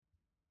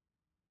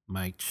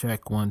Mic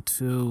check 1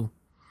 2.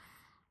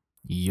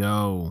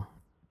 Yo,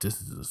 this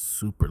is a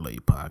super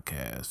late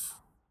podcast.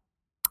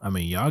 I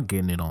mean, y'all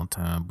getting it on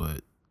time,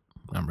 but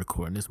I'm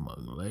recording this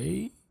mug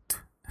late.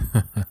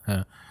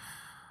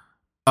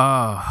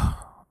 All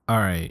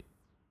right.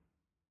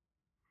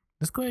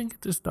 Let's go ahead and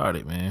get this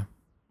started, man.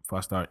 Before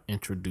I start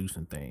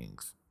introducing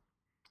things.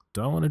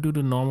 Do I want to do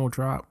the normal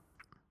drop?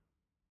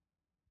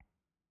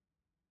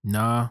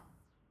 Nah.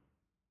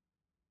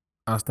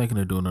 I was thinking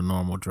of doing a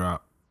normal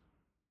drop.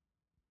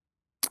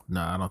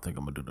 Nah, I don't think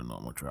I'm going to do the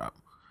normal drop.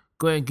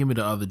 Go ahead and give me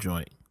the other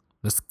joint.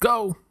 Let's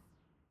go.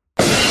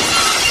 A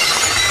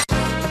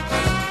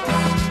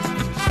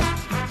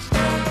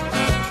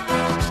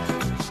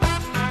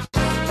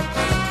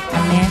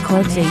man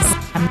called Jason.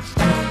 A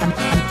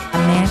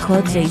man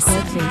called Jason.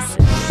 A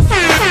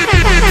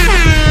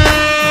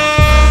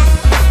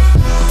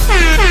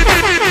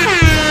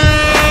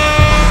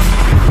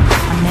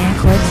man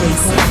called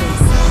Jason.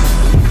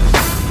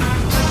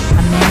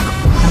 A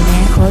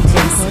man called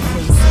Jason.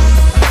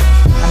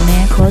 A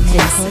man called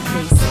Jason.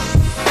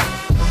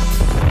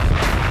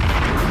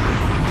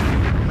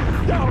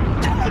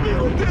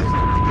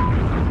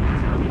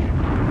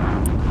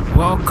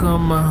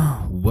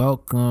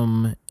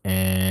 Welcome,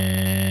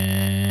 and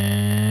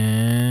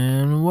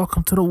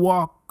welcome to the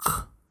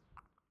Walk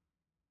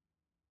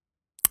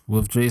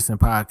with Jason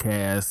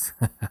podcast.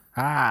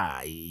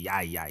 I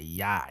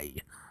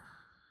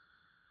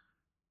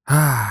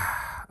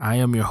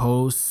am your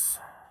host,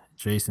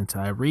 Jason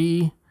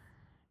Tyree,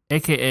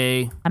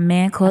 aka A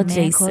man called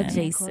Jason.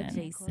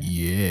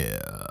 Yeah,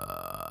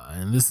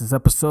 and this is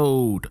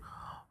episode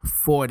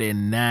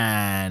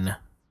 49.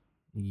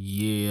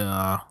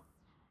 Yeah.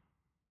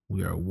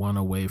 We are one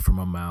away from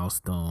a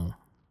milestone.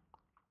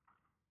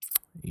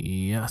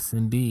 Yes,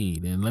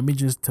 indeed. And let me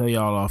just tell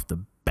y'all off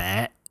the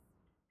bat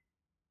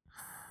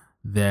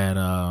that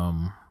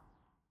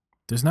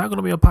there's not going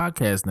to be a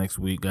podcast next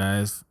week,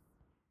 guys.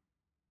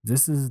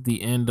 This is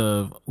the end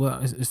of, well,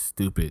 it's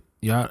stupid.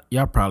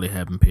 Y'all probably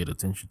haven't paid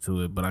attention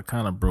to it, but I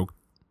kind of broke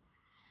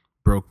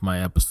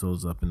my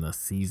episodes up in the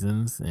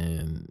seasons,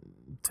 and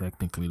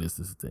technically this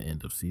is the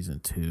end of season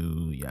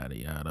 2, yada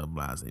yada,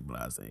 blase,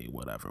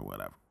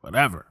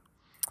 whatever.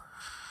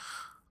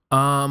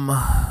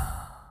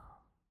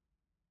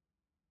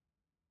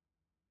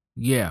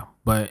 Yeah,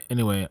 but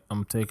anyway,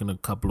 I'm taking a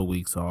couple of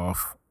weeks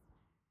off.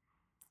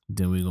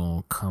 Then we're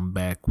gonna come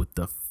back with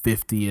the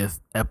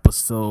 50th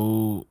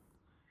episode.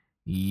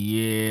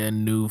 Yeah,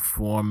 new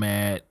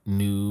format,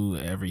 new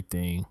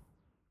everything.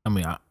 I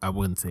mean, I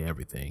wouldn't say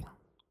everything,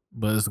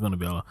 but it's gonna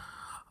be a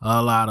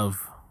lot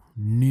of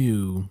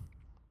new.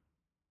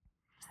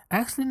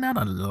 Actually, not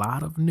a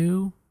lot of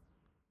new.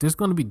 There's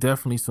going to be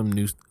definitely some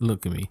new.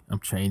 Look at me. I'm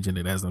changing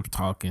it as I'm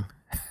talking.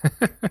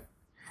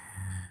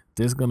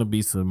 There's going to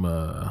be some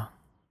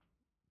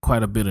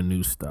quite a bit of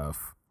new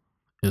stuff,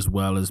 as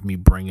well as me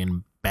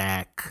bringing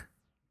back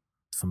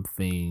some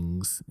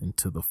things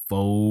into the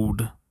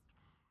fold.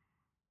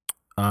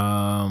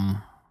 Yeah.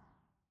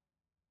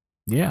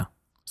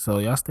 So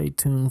y'all stay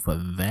tuned for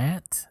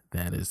that.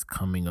 That is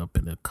coming up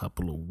in a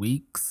couple of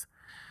weeks.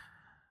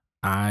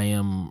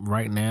 I'm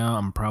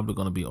probably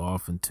going to be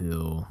off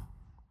until,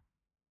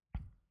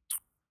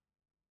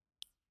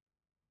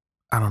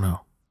 I don't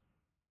know.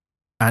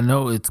 I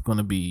know it's going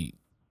to be,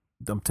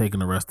 I'm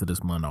taking the rest of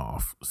this month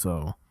off.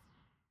 So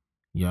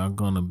y'all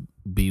going to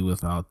be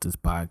without this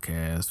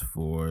podcast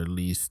for at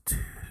least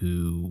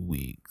 2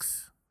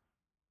 weeks.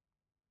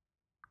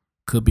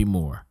 Could be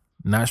more.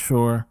 Not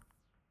sure.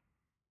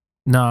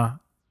 Nah,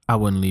 I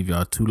wouldn't leave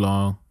y'all too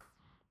long.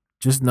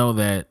 Just know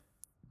that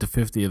the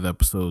 50th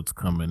episode's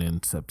coming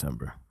in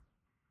September.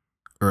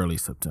 Early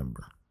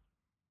September.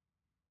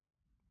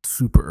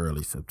 Super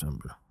early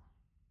September.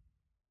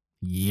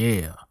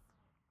 Yeah.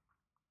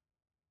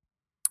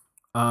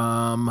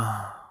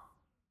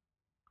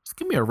 Just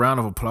give me a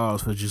round of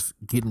applause for just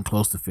getting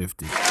close to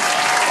 50. Yeah,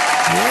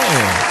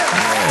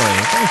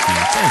 thank you. You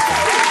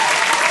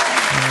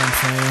know what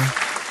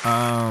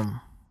I'm saying?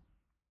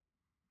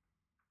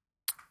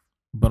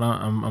 But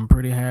I'm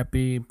pretty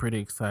happy, pretty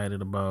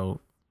excited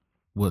about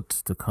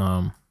what's to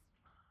come.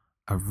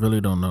 I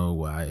really don't know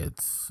why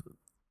it's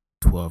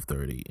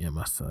 12:30 and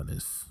my son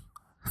is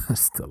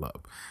still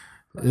up.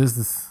 This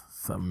is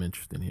something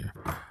interesting here.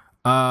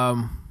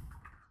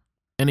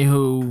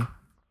 Anywho,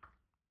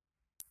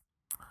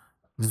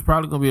 this is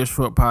probably going to be a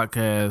short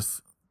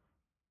podcast,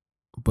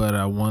 but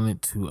I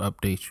wanted to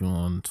update you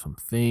on some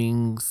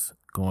things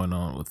going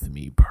on with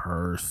me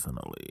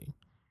personally.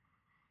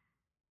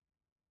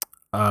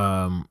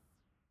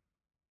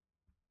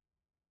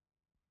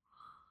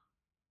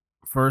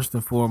 First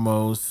and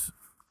foremost,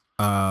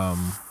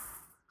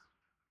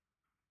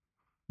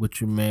 what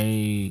you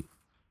may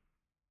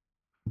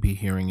be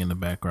hearing in the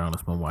background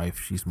is my wife.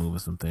 She's moving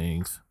some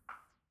things.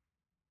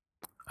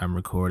 I'm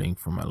recording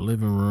from my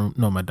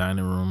my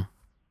dining room.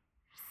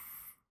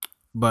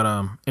 But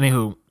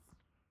anywho,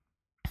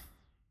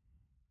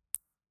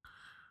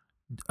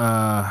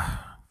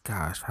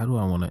 gosh, how do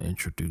I want to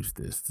introduce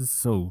this? This is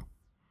so,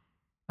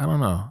 I don't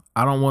know.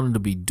 I don't want it to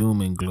be doom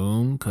and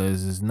gloom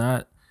because it's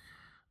not.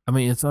 I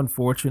mean, it's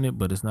unfortunate,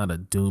 but it's not a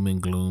doom and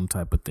gloom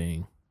type of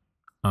thing.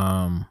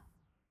 Um,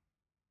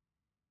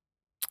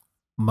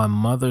 my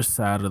mother's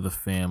side of the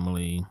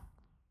family,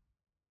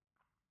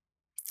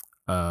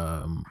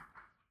 um,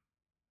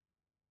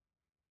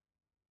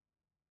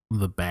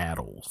 the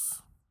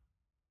battles.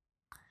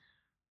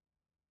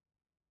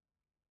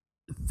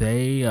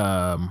 They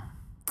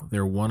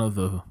they're one of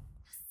the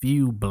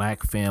few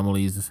black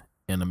families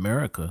in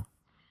America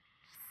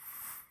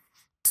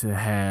to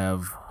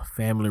have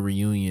family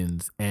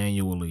reunions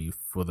annually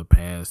for the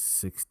past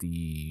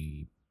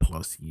 60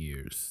 plus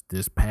years.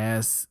 This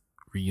past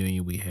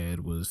reunion we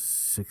had was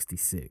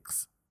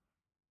 66.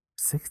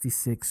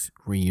 66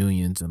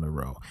 reunions in a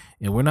row.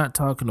 And we're not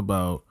talking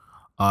about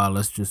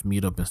let's just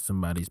meet up in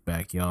somebody's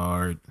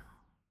backyard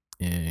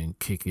and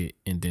kick it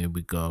and then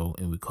we go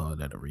and we call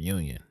that a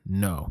reunion.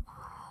 No.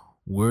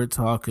 We're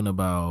talking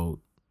about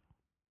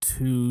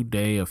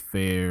 2-day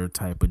affair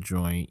type of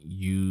joint.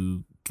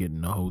 You get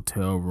in a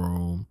hotel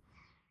room,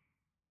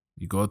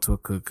 you go to a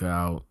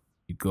cookout,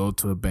 you go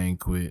to a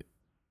banquet,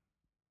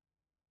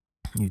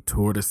 you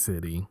tour the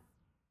city,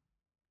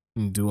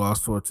 and do all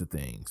sorts of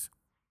things.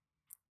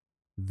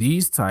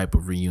 These type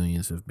of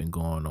reunions have been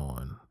going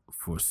on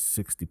for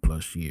 60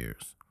 plus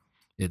years.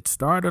 It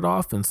started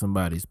off in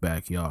somebody's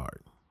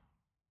backyard,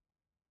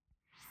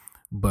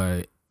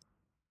 but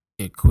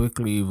it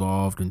quickly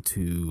evolved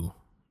into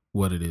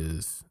what it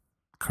is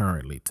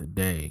currently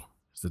today.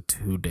 It's a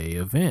 2-day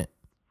event,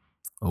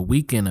 a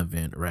weekend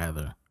event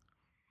rather.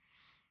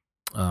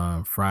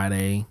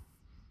 Friday,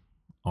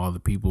 all the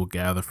people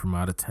gather from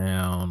out of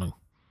town,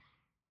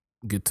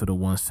 get to the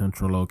one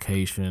central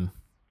location,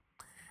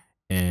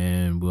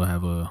 and we'll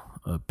have a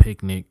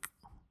picnic,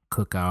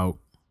 cookout,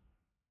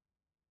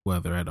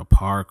 whether at a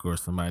park or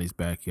somebody's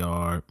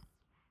backyard.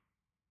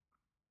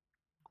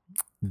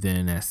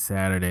 Then that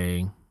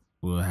Saturday,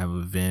 we'll have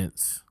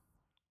events,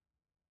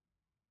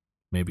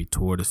 maybe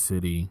tour the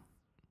city,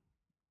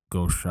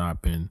 go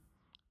shopping,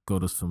 go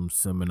to some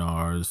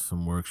seminars,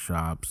 some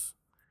workshops,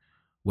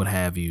 what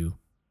have you.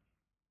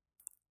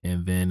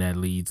 And then that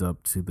leads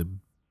up to the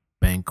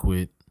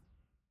banquet,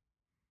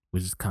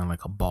 which is kind of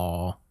like a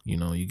ball. You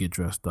know, you get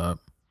dressed up.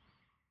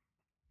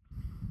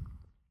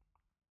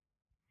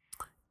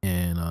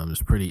 And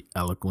it's pretty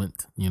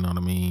eloquent, you know what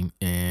I mean?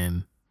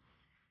 And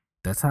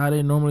that's how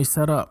they normally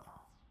set up.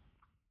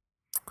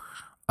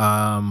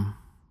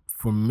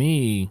 For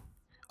me,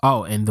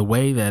 oh, and the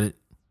way that it,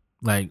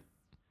 like,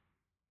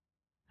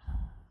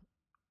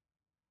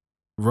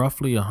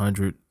 roughly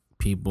 100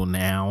 people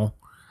now.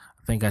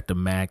 I think at the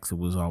max it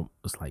was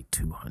like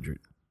 200.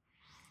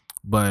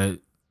 But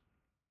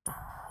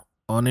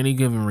on any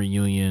given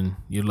reunion,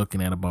 you're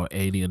looking at about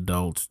 80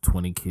 adults,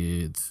 20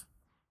 kids.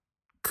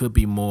 Could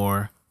be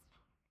more.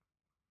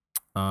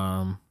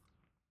 But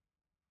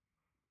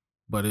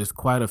it's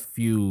quite a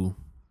few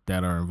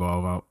that are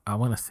involved. I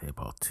want to say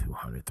about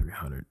 200,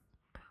 300.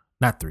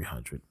 Not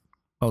 300.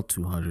 About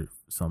 200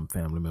 some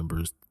family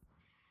members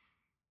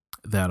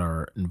that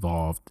are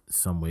involved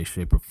some way,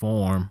 shape, or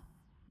form.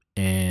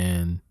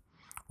 And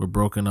we're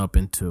broken up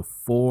into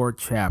 4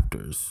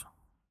 chapters.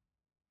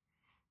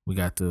 We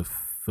got the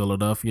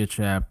Philadelphia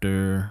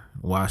chapter,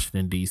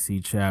 Washington, D.C.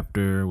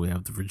 chapter. We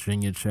have the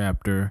Virginia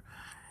chapter.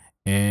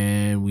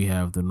 And we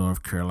have the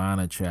North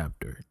Carolina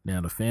chapter.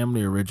 Now, the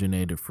family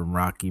originated from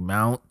Rocky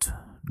Mount,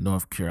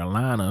 North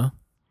Carolina.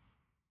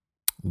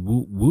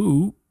 Woo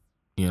woo.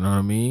 You know what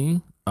I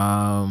mean?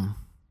 And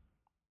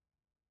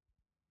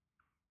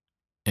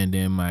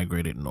then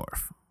migrated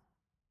north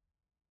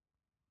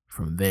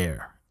from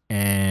there.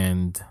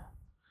 And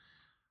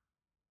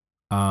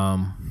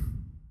I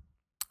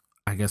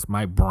guess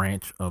my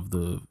branch of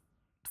the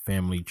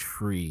family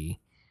tree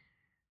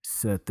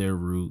set their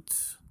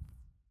roots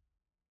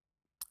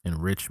in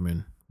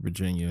Richmond,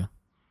 Virginia.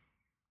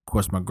 Of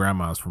course, my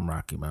grandma's from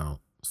Rocky Mount.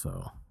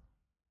 So,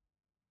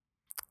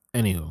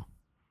 anywho,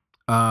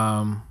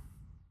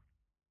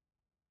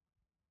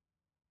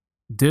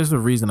 there's a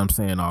reason I'm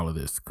saying all of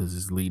this because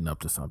it's leading up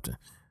to something.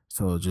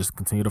 So just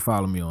continue to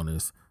follow me on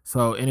this.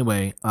 So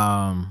anyway,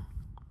 I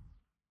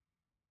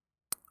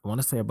want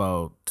to say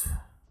about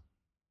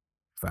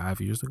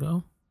 5 years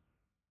ago,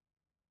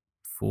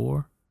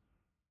 4,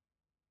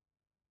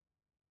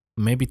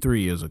 maybe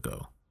 3 years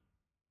ago.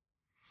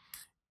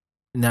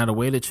 Now the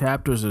way the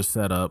chapters are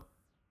set up,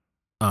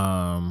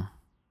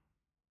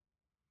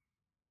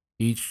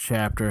 each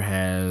chapter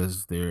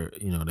has their,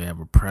 they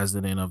have a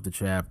president of the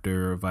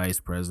chapter, a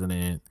vice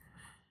president.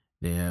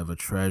 They have a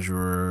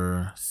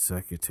treasurer,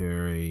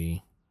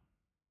 secretary.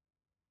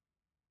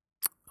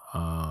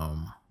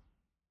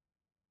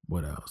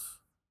 What else?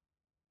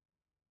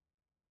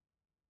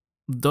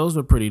 Those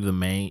are pretty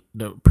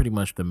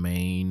much the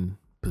main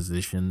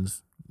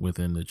positions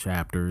within the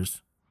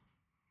chapters.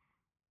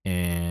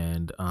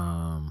 And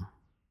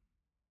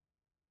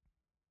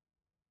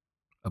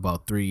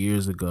about 3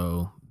 years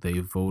ago, they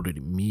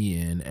voted me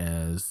in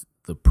as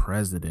the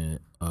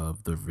president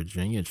of the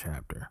Virginia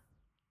chapter,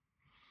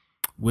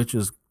 which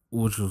is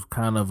which was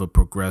kind of a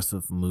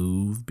progressive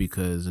move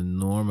because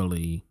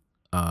normally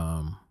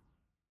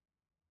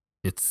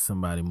it's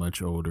somebody much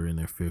older in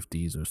their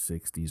 50s or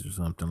 60s or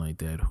something like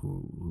that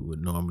who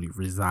would normally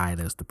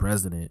reside as the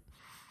president.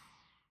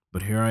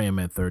 But here I am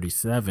at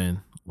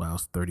 37. Well, I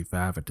was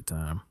 35 at the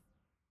time,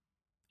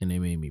 and they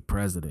made me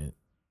president.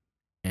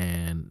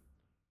 And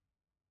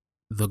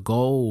the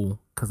goal,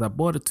 because I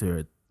brought it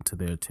to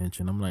their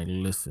attention, I'm like,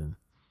 listen,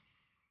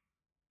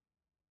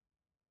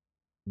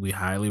 we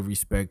highly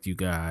respect you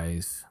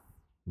guys.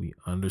 We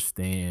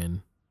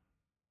understand.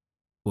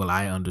 Well,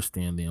 I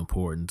understand the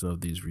importance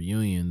of these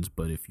reunions,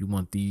 but if you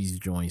want these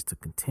joints to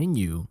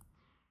continue,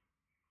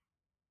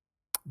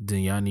 then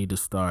y'all need to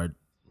start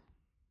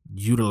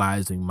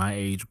utilizing my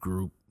age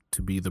group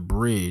to be the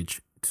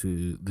bridge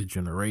to the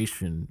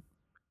generation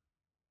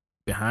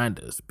behind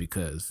us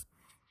because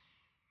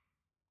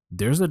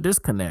there's a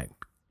disconnect.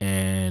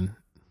 And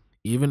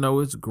even though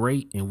it's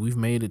great and we've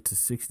made it to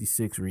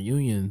 66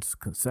 reunions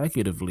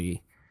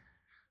consecutively,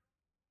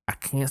 I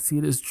can't see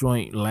this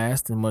joint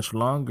lasting much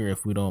longer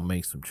if we don't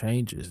make some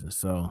changes. And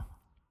so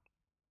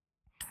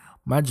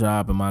my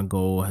job and my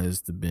goal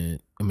has been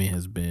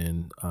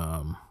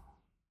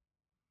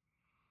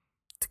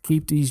to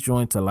keep these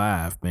joints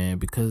alive, man,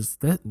 because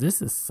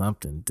this is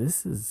something.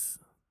 This is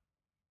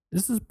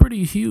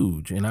pretty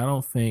huge, and I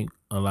don't think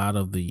a lot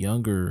of the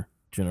younger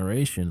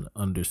generation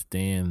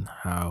understand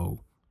how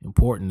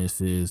important this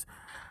is.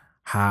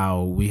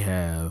 How we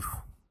have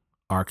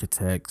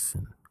architects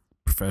and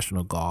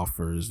professional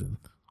golfers and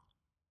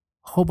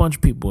a whole bunch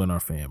of people in our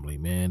family,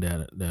 man,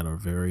 that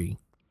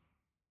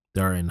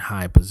are in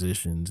high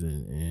positions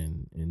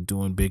and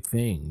doing big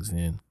things.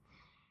 And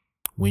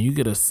when you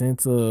get a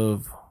sense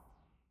of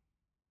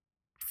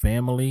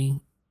family,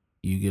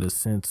 you get a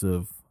sense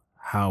of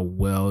how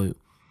well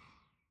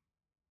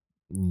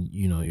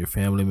your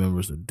family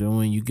members are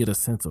doing. You get a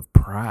sense of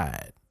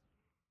pride.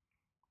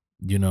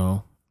 You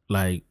know,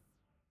 like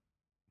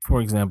for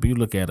example, you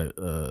look at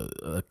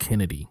a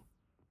Kennedy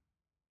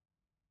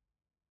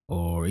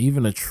or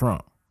even a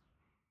Trump.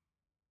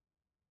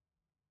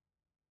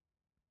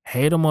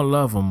 Hate him or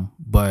love him,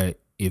 but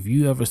if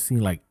you ever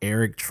seen like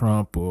Eric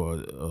Trump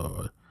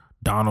or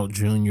Donald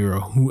Jr.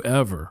 or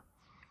whoever,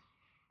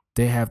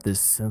 they have this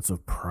sense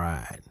of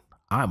pride.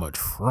 I'm a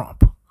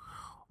Trump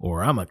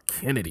or I'm a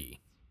Kennedy.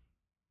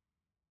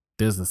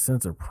 There's a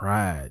sense of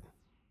pride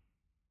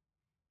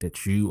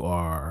that you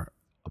are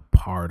a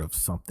part of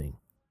something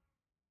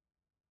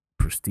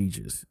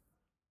prestigious.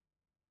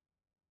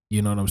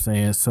 You know what I'm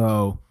saying?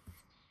 So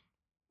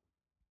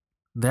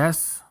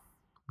that's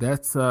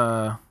that's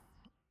uh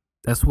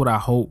that's what I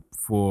hope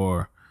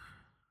for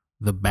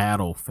the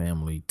battle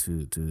family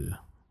to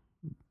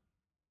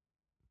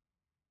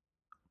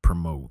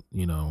promote,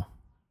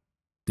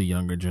 the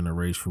younger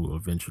generation will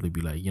eventually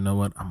be like, you know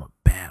what? I'm a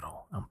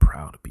battle. I'm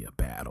proud to be a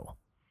battle.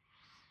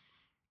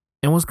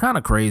 And what's kind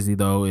of crazy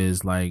though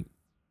is like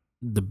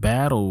the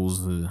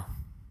battles. It's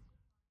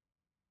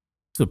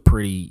a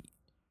pretty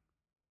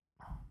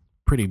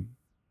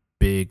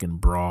big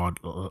and broad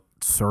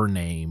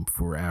surname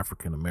for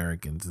African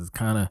Americans. It's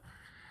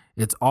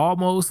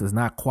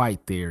not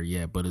quite there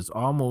yet, but it's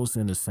almost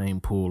in the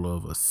same pool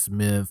of a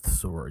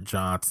Smiths or a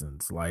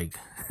Johnsons. Like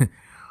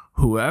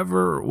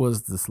whoever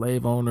was the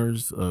slave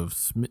owners of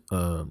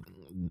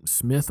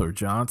Smith or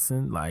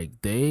Johnson,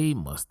 like they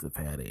must have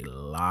had a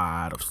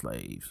lot of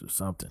slaves or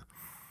something.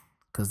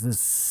 Because there's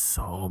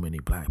so many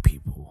black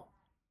people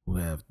who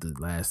have the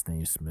last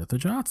name Smith or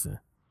Johnson.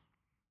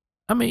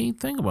 I mean,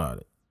 think about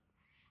it.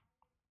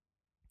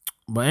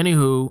 But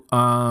anywho,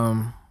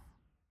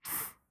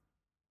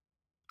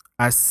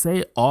 I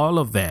say all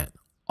of that,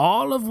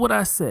 all of what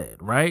I said,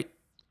 right?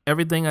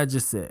 Everything I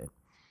just said.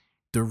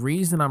 The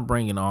reason I'm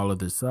bringing all of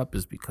this up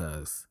is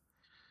because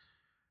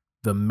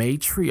the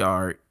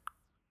matriarch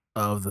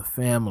of the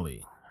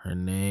family, her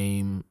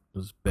name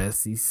was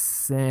Bessie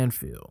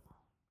Sanfield.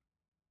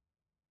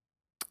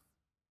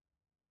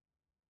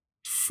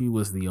 She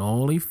was the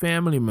only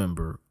family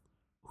member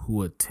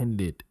who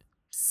attended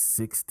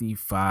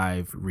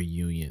 65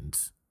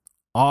 reunions.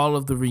 All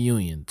of the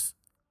reunions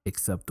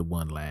except the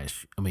one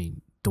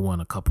the one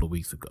a couple of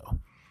weeks ago.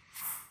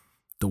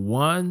 The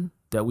one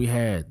that we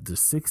had, the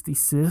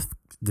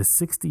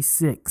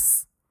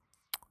 66th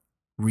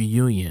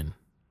reunion,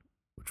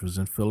 which was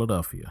in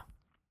Philadelphia.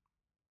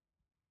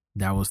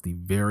 That was the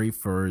very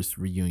first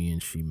reunion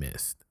she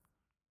missed.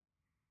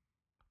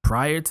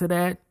 Prior to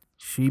that,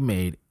 she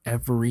made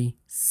every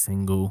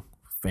single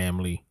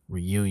family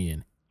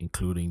reunion,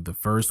 including the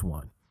first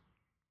one.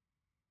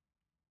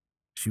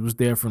 She was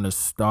there from the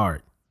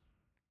start.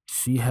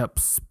 She helped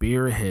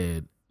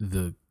spearhead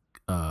the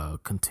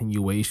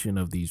continuation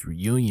of these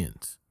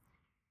reunions.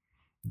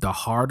 The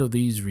heart of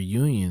these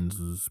reunions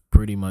was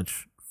pretty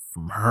much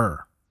from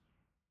her.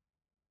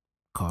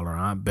 Call her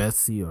Aunt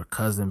Bessie or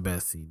Cousin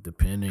Bessie,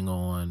 depending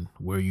on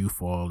where you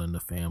fall in the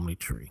family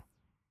tree.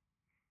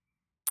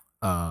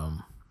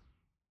 But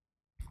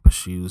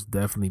she was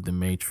definitely the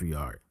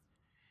matriarch.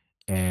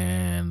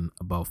 And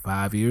about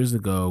 5 years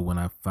ago, when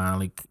I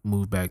finally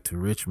moved back to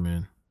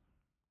Richmond,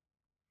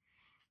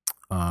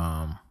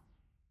 Um,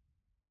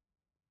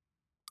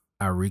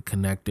 I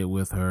reconnected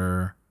with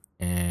her,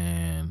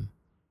 and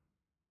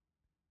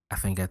I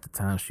think at the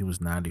time she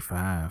was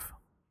 95,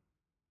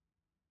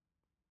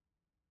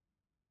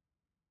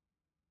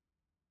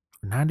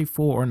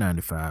 94 or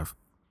 95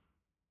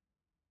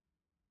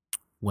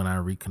 when I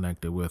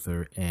reconnected with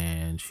her,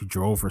 and she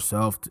drove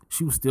herself.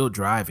 She was still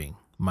driving,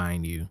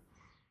 mind you,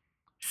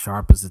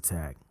 sharp as a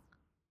tack,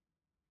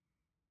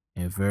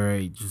 and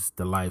very just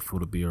delightful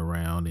to be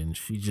around. And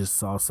she just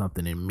saw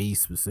something in me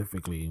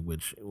specifically,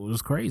 which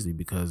was crazy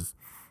because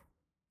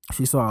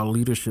she saw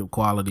leadership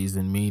qualities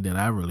in me that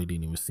I really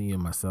didn't even see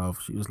in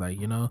myself. She was like,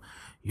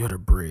 you're the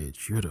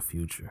bridge, you're the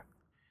future,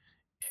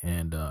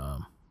 and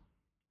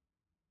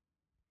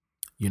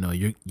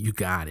you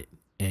got it,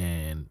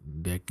 and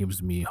that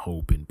gives me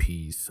hope and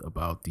peace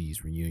about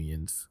these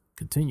reunions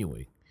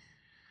continuing.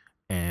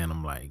 And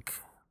I'm like,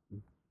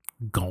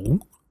 go,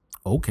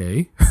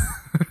 okay.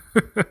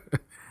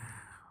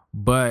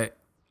 But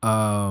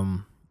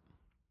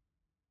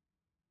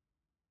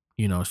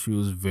she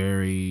was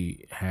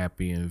very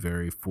happy and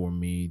very for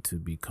me to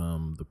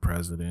become the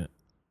president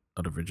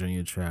of the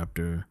Virginia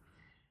chapter.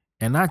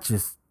 And not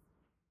just,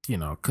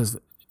 because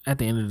at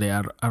the end of the day,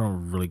 I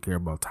don't really care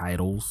about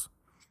titles.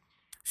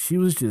 She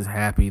was just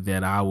happy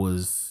that I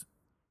was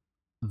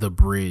the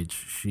bridge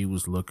she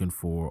was looking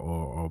for,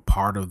 or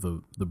part of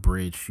the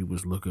bridge she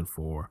was looking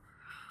for,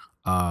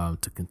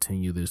 to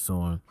continue this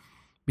on.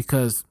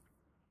 Because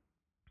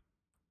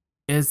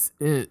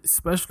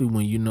especially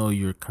when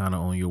you're kind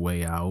of on your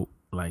way out,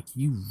 like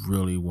you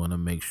really want to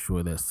make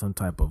sure that some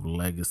type of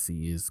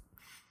legacy is,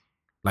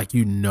 like,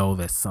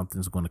 that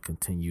something's going to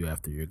continue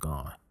after you're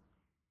gone.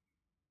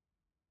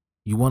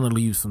 You want to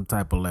leave some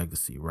type of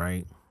legacy,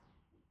 right?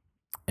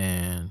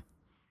 And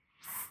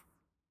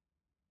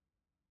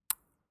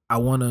I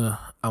want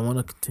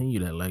to continue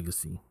that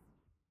legacy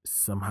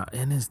somehow,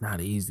 and it's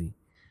not easy,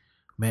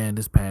 man.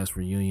 This past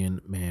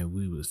reunion, man,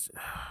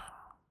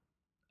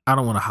 I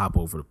don't want to hop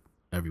over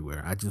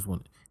everywhere. I just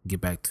want to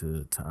get back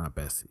to Aunt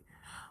Bessie.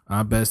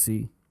 Aunt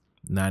Bessie,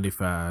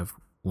 95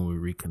 when we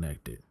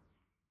reconnected,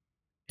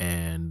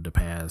 and the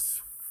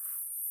past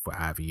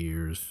 5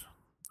 years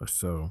or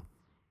so,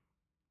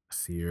 I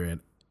see her, and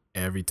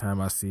every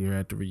time I see her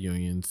at the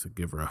reunions, I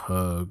give her a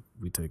hug.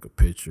 We take a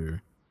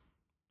picture.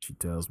 She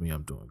tells me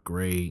I'm doing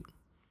great.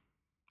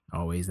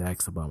 Always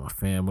asks about my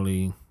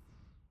family.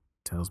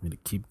 Tells me to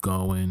keep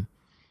going.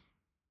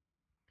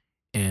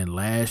 And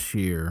last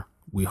year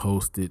we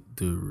hosted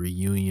the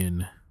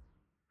reunion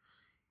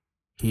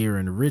here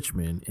in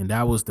Richmond, and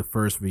that was the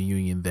first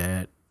reunion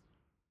that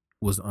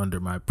was under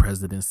my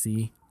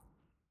presidency,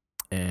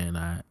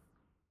 and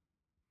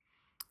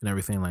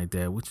everything like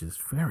that, which is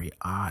very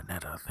odd now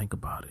that I think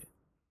about it.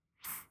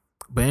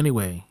 But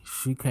anyway,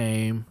 she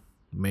came,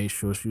 made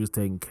sure she was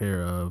taken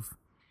care of,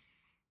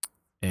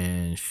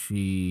 and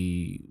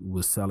she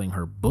was selling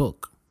her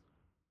book.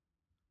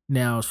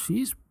 Now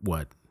she's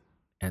what?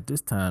 At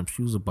this time,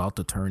 she was about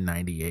to turn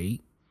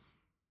 98.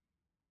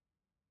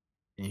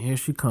 And here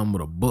she come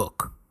with a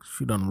book.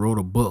 She done wrote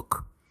a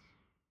book.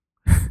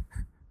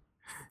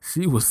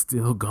 She was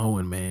still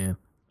going, man.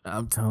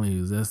 I'm telling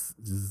you, this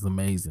is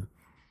amazing.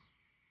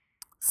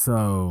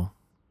 So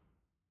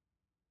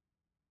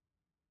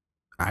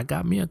I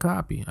got me a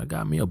copy. I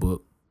got me a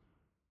book.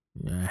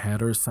 I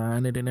had her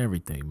sign it and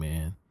everything,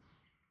 man.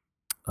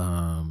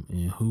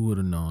 And who would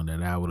have known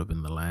that would have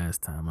been the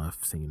last time I've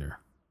seen her?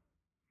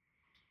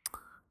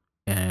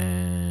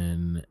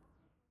 And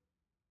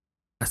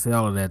I say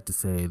all of that to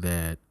say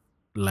that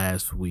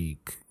last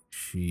week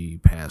she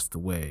passed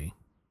away,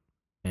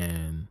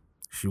 and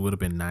she would have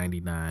been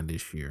 99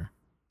 this year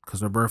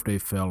because her birthday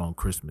fell on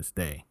Christmas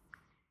Day.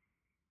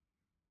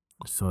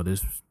 So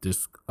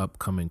this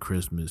upcoming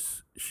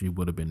Christmas, she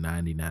would have been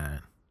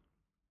 99.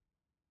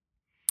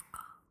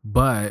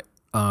 But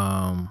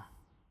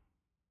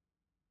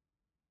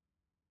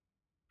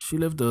she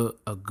lived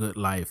a good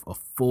life, a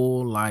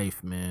full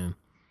life, man.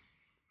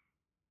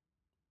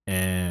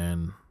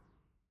 And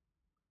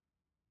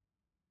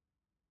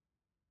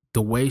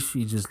the way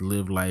she just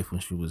lived life when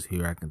she was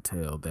here, I can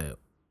tell that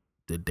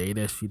the day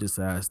that she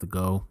decides to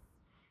go,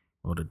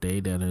 or the day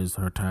that is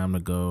her time to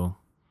go,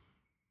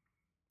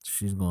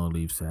 she's going to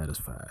leave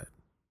satisfied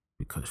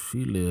because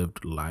she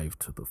lived life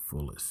to the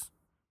fullest.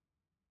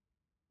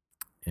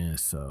 And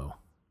so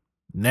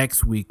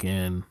next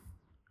weekend,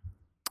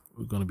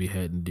 we're going to be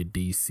heading to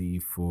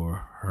DC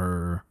for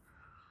her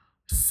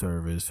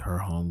service,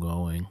 her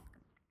homegoing,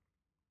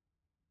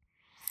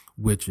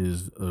 which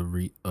is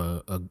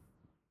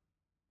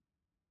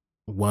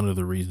one of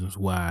the reasons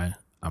why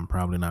I'm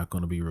probably not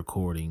going to be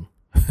recording.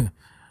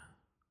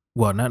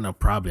 Well,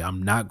 probably.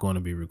 I'm not going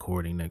to be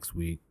recording next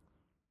week.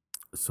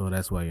 So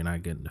that's why you're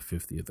not getting the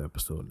 50th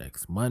episode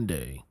next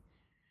Monday.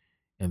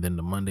 And then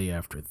the Monday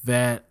after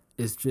that,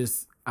 it's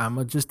just, I'm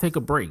going to just take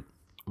a break.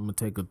 I'm going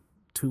to take a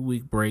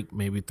 2-week break,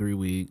 maybe 3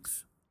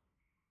 weeks.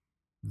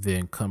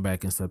 Then come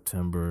back in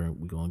September.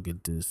 We're going to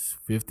get this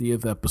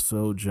 50th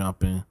episode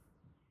jumping.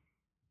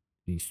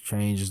 These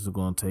changes are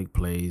going to take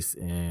place,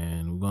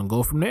 and we're going to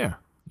go from there.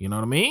 You know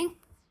what I mean?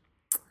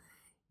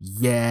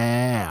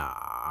 Yeah.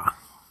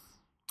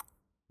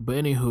 But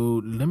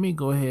anywho, let me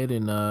go ahead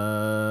and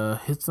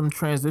hit some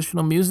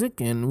transitional music,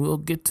 and we'll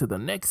get to the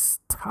next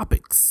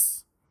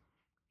topics.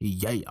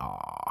 Yeah.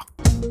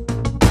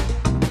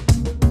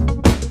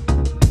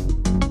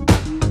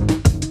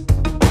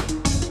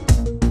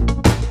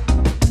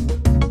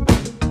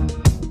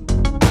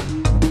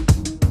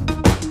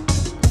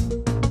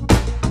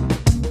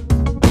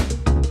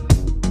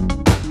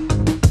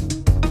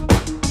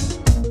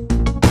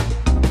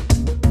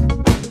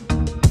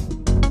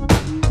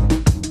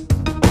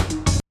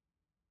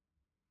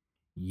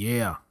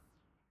 Yeah.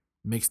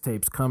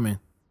 Mixtape's coming.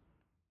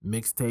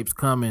 Mixtape's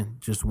coming.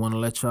 Just want to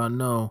let y'all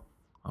know.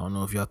 I don't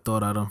know if y'all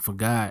thought I done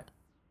forgot.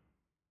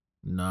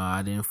 Nah,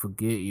 I didn't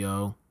forget,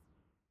 yo.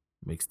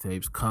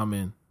 Mixtape's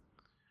coming.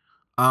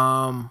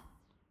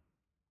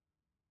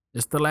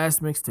 It's the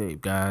last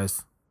mixtape,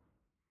 guys.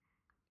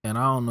 And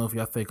I don't know if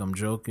y'all think I'm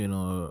joking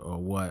or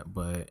what,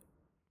 but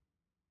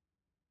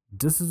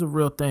this is a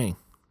real thing.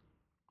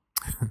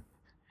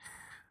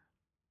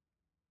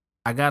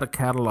 I got a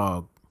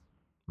catalog.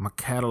 My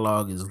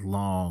catalog is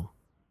long.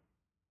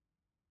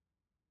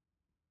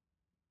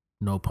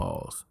 No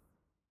pause.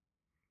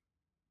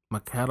 My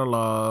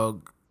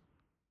catalog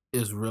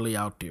is really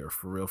out there,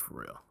 for real,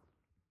 for real.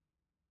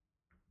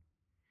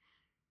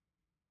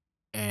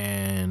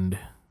 And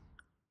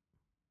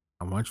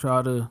I want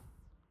y'all to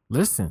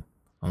listen.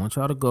 I want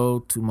y'all to go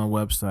to my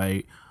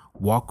website,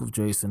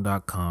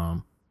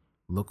 walkwithjason.com.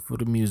 Look for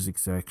the music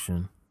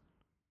section.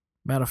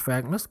 Matter of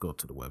fact, let's go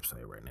to the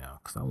website right now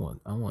because I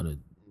want to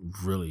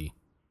really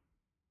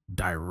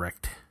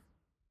direct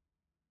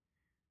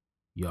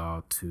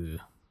y'all to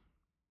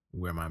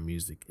where my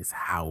music is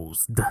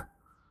housed.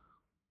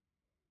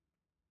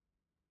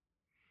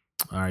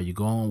 All right, you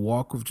go on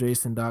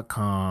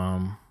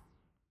walkwithjason.com.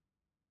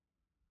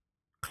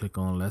 Click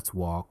on Let's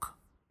Walk.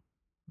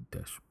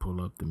 That should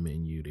pull up the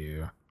menu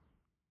there.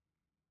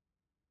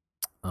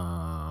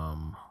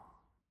 Under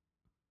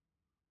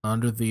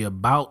the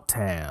About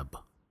tab.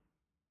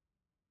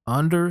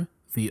 Under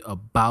the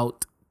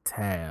About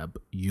tab,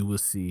 you will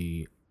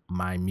see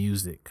my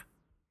music.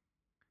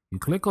 You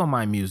click on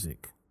my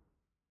music,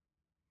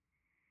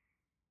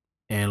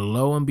 and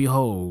lo and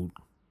behold,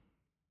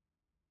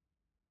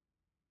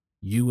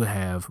 you will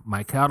have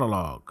my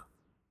catalog.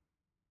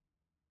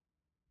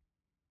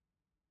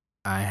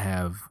 I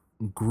have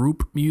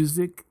group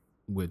music,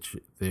 which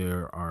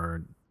there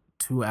are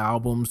 2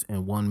 albums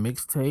and 1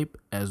 mixtape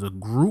as a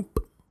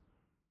group.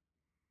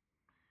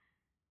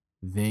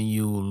 Then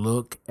you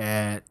look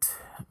at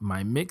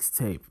my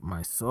mixtape,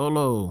 my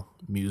solo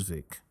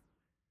music.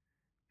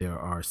 There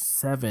are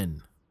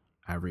 7,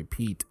 I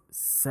repeat,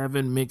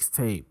 7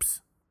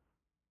 mixtapes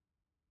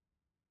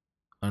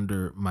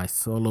under my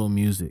solo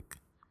music.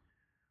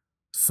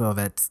 So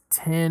that's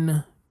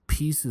 10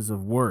 pieces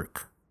of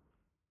work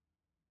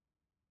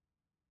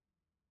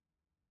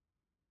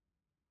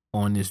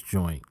on this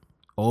joint.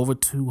 Over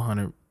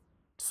 200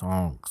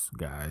 songs,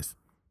 guys.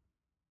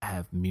 I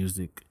have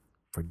music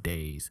for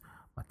days.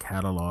 My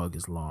catalog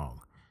is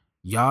long.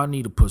 Y'all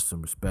need to put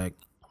some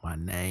respect on my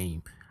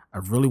name. I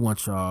really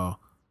want y'all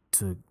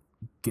to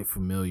get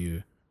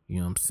familiar, you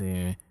know what I'm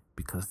saying?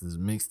 Because this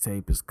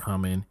mixtape is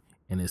coming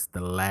and it's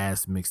the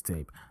last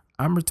mixtape.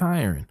 I'm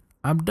retiring.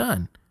 I'm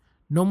done.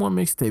 No more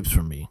mixtapes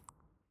for me.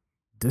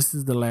 This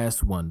is the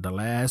last one, the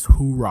last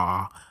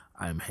hoorah.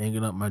 I'm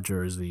hanging up my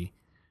jersey.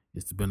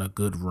 It's been a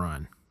good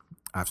run.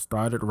 I've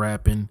started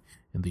rapping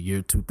in the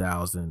year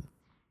 2000.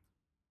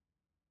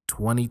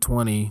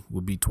 2020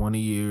 will be 20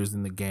 years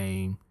in the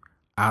game.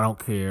 I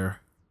don't care.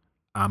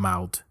 I'm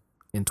out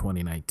in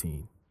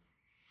 2019.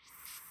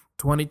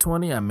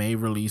 2020, I may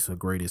release a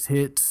greatest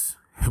hits,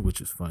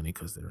 which is funny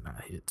because they're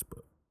not hits,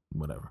 but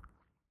whatever.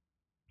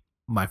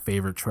 My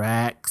favorite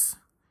tracks.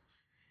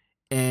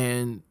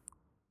 And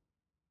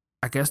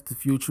I guess the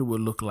future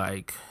would look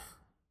like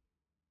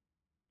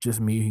just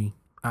me.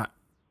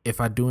 If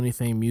I do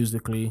anything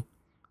musically,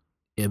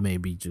 it may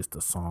be just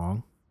a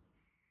song.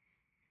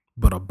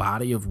 But a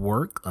body of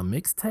work, a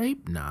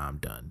mixtape? Nah, I'm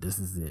done. This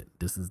is it.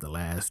 This is the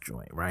last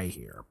joint right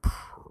here. I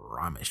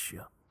promise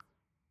you.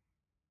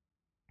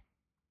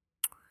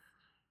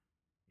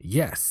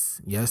 Yes,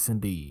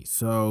 indeed.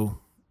 So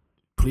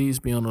please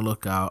be on the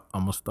lookout.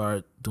 I'm going to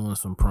start doing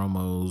some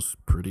promos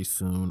pretty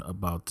soon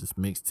about this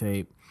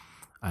mixtape.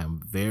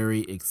 I'm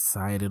very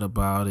excited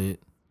about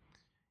it.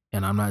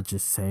 And I'm not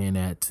just saying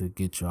that to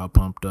get y'all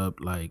pumped up.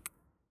 Like,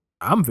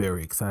 I'm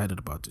very excited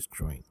about this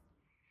joint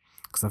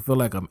because I feel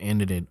like I'm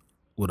ending it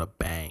with a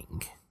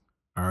bang.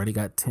 I already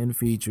got 10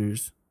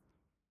 features.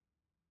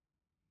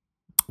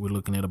 We're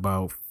looking at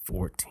about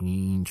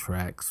 14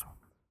 tracks.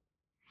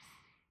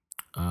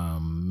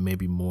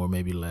 Maybe more,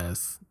 maybe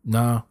less.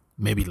 No,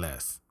 maybe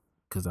less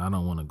because I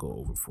don't want to go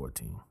over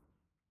 14.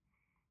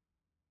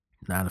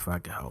 Not if I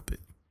can help it.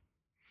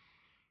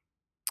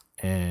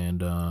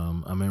 And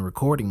I'm in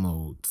recording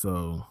mode,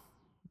 so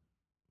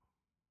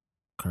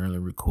currently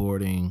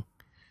recording,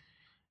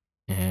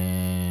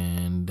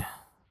 And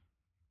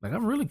like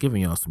I'm really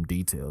giving y'all some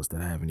details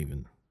that I haven't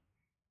even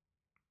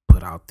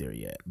put out there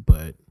yet,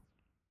 but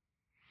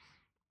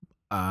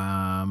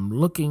I'm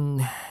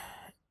looking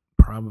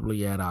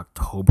probably at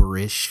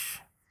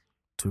October-ish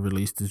to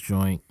release this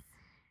joint.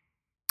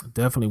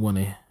 Definitely want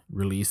to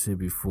release it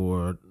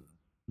before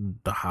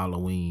the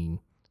Halloween,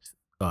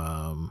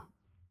 um,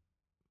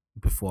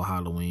 before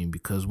Halloween,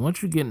 because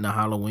once you get into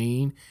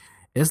Halloween,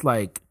 it's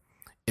like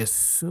as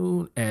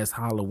soon as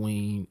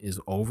Halloween is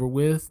over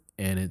with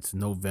and it's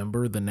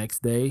November the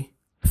next day,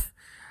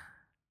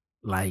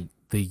 like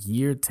the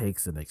year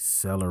takes an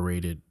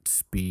accelerated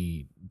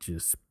speed,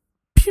 just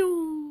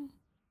pew.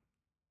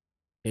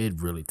 It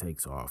really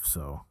takes off.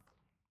 So,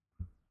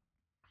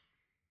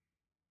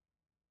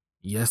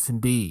 yes,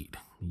 indeed.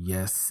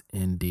 Yes,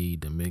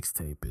 indeed. The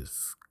mixtape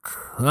is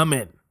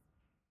coming.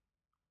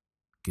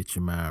 Get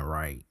your mind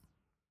right.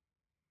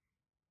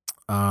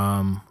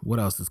 What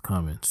else is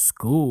coming?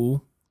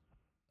 School.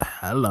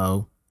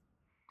 Hello.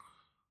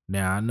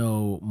 Now I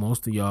know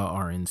most of y'all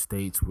are in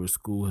states where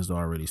school has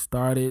already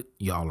started.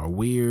 Y'all are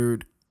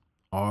weird.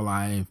 All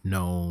I've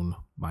known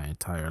my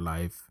entire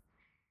life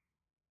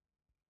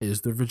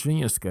is the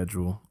Virginia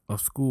schedule of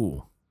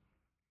school,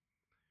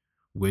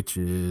 which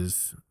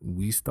is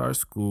we start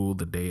school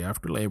the day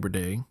after Labor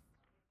Day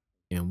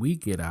and we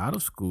get out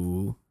of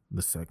school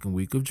the second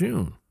week of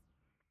June.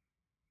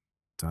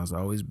 That's how it's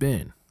always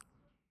been.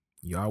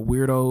 Y'all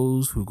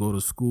weirdos who go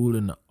to school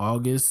in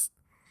August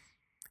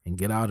and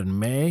get out in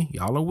May,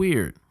 y'all are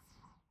weird.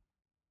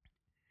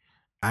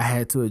 I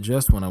had to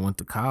adjust when I went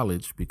to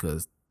college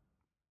because,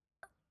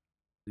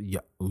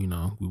 yeah, we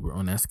were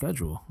on that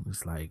schedule.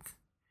 It's like,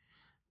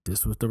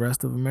 this what the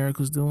rest of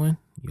America's doing?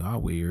 Y'all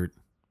weird.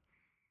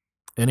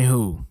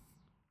 Anywho,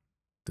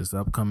 this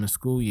upcoming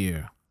school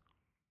year,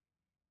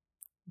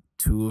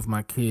 two of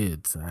my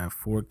kids, I have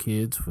 4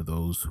 kids for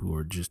those who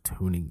are just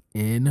tuning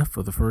in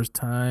for the first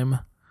time.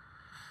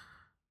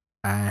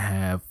 I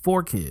have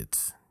 4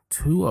 kids.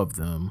 2 of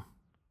them,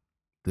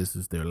 this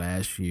is their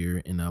last year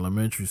in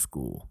elementary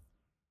school.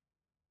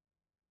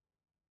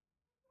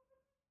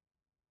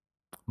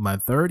 My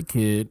third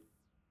kid,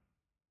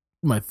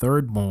 my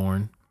third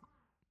born,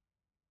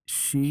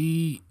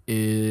 she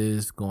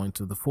is going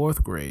to the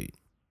 4th grade.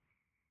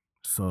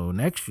 So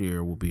next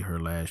year will be her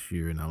last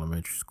year in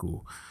elementary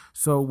school.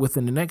 So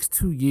within the next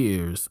 2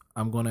 years,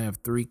 I'm going to have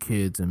 3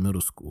 kids in middle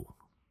school.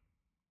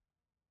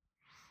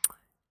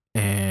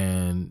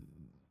 And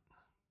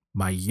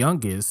my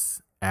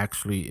youngest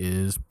actually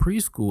is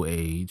preschool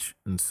age.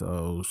 And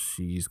so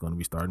she's going to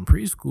be starting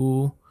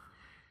preschool.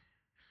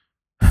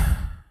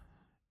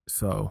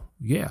 So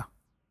yeah,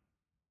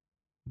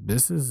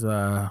 this is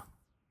about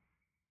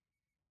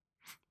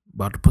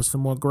to put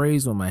some more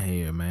grays on my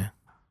hair, man.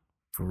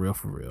 For real,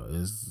 for real.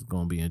 This is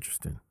going to be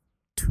interesting,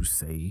 to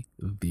say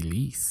the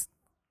least.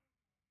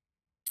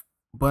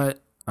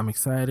 But I'm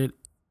excited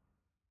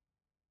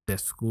that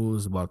school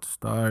is about to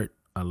start.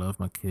 I love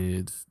my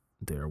kids.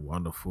 They're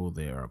wonderful.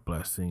 They are a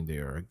blessing. They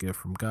are a gift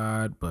from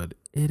God. But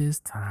it is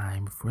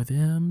time for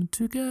them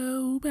to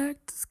go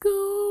back to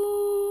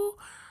school.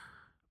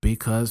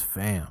 Because,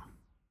 fam,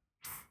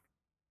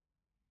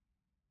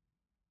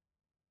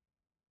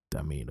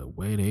 I mean, the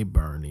way they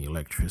burn the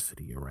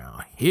electricity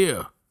around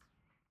here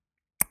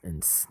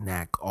and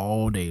snack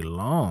all day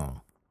long.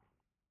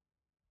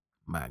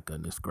 My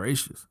goodness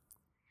gracious.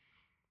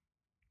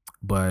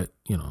 But,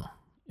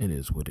 it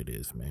is what it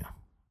is, man.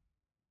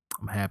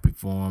 I'm happy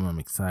for them. I'm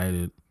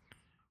excited,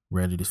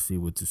 ready to see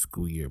what the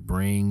school year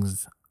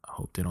brings. I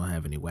hope they don't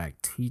have any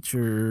whack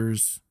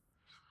teachers.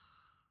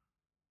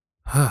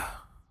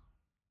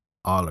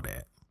 All of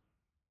that.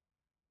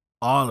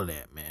 All of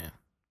that, man.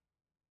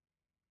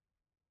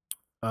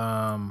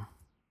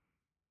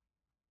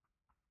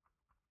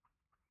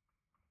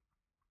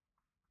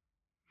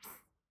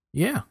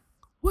 Yeah.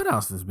 What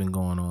else has been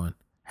going on?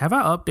 Have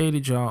I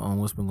updated y'all on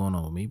what's been going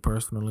on with me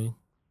personally?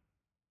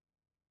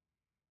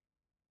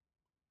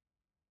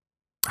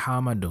 How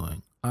am I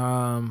doing?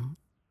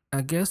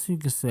 I guess you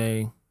could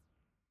say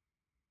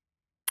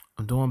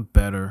I'm doing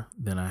better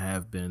than I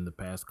have been the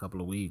past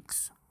couple of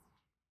weeks.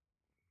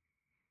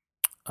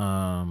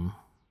 Um,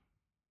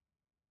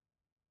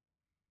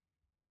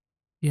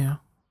 yeah,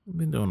 I've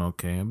been doing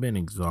okay. I've been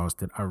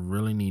exhausted. I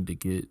really need to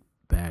get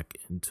back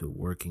into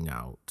working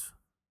out.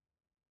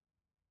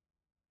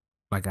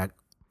 Like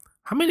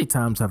how many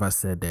times have I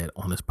said that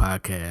on this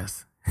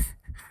podcast?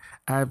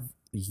 I've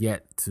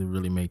yet to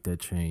really make that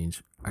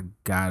change. I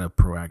gotta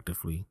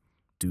proactively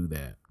do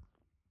that.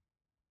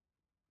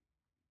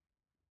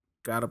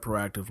 Gotta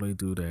proactively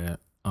do that.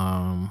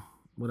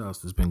 What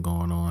else has been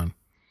going on?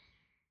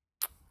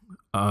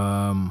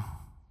 Um,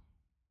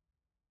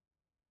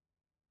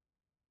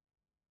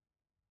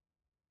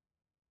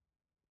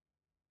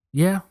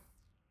 yeah,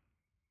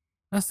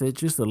 that's it.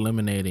 Just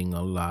eliminating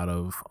a lot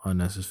of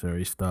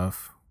unnecessary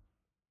stuff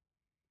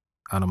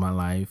out of my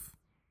life.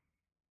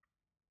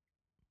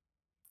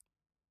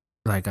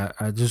 Like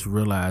I just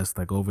realized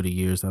like over the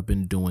years I've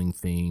been doing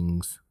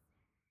things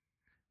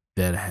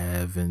that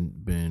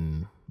haven't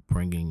been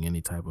bringing any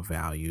type of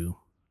value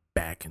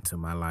back into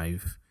my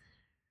life.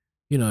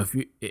 If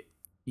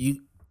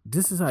you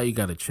this is how you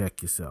got to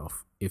check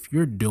yourself. If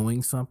you're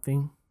doing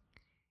something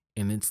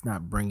and it's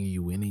not bringing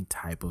you any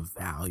type of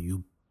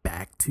value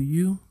back to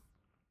you,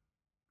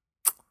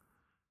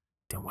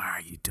 then why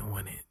are you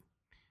doing it?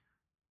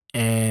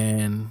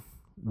 And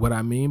what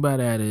I mean by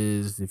that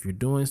is if you're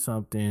doing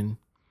something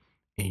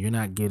and you're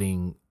not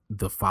getting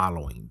the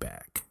following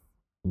back,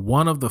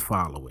 one of the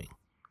following,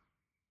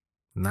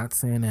 not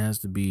saying it has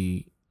to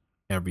be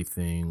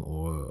everything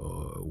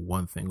or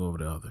one thing over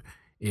the other.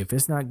 If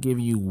it's not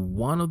giving you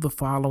one of the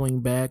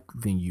following back,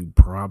 then you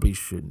probably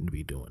shouldn't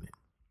be doing it.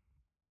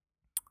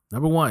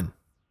 Number one,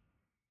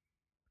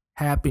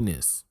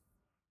 happiness,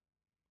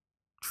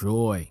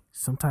 joy,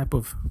 some type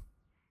of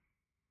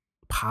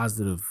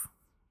positive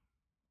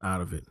out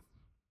of it.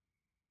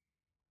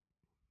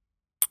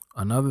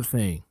 Another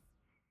thing,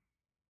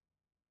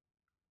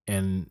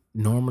 and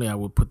normally I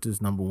would put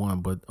this number one,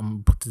 but I'm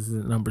gonna put this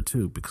at number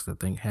two because I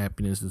think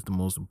happiness is the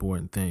most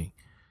important thing.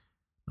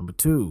 Number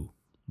two,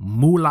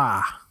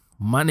 moolah,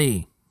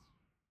 money,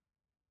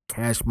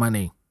 cash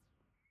money.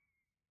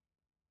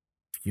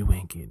 If you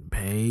ain't getting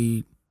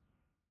paid,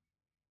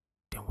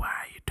 then why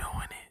are you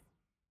doing it?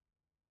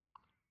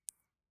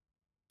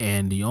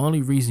 And the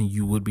only reason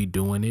you would be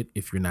doing it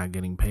if you're not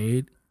getting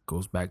paid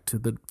goes back to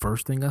the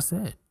first thing I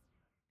said.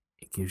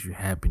 It gives you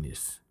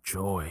happiness,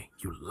 joy.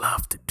 You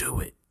love to do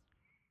it.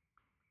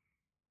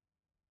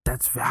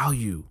 That's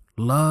value.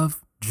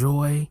 Love,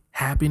 joy,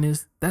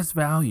 happiness, that's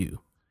value.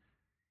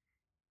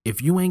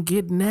 If you ain't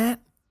getting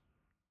that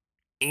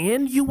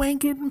and you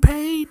ain't getting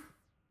paid,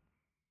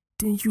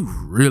 then you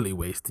really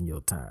wasting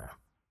your time.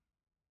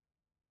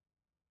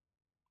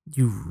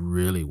 You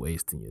really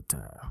wasting your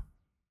time.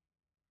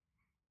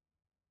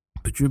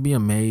 But you'll be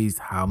amazed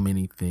how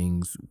many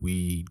things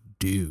we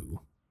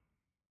do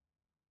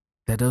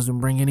that doesn't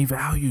bring any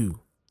value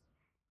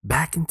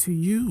back into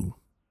you.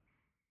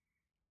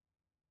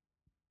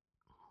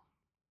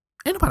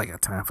 Ain't nobody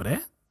got time for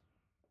that.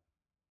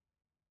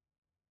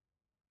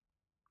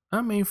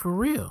 I mean, for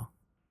real.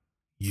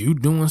 You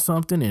doing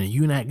something and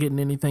you not getting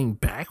anything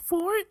back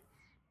for it?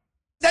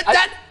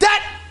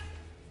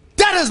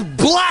 That is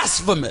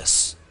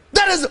blasphemous.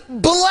 That is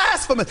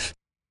blasphemous.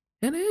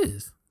 It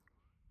is.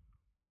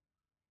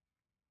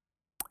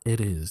 It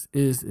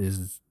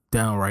is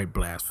downright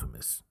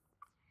blasphemous.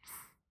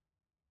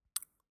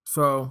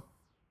 So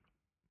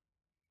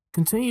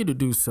continue to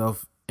do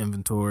self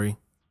inventory.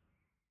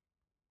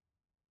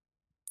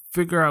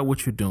 Figure out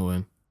what you're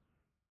doing.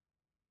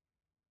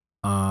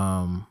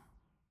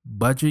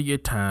 Budget your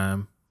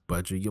time,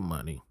 budget your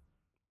money.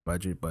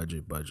 Budget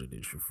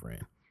is your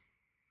friend.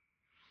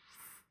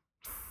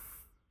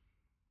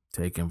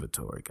 Take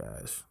inventory,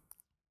 guys.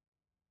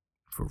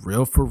 For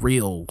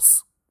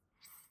reals.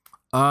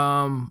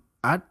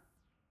 I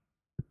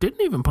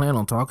didn't even plan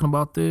on talking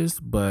about this,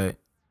 but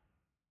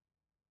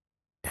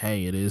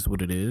hey, it is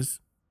what it is.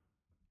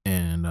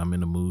 And I'm in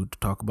the mood to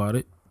talk about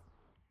it.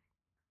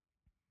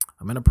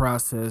 I'm in the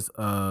process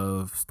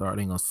of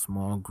starting a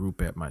small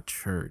group at my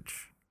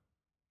church,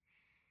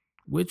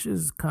 which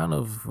is kind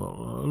of a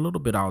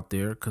little bit out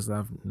there because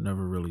I've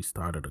never really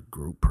started a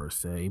group per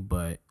se,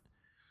 but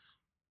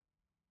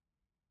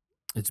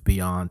it's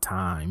beyond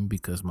time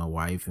because my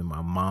wife and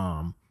my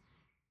mom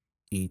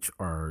each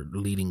are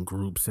leading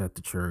groups at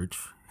the church.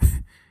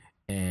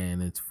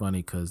 And it's funny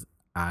because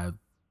I've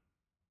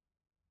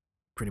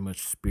pretty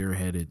much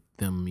spearheaded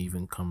them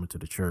even coming to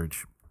the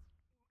church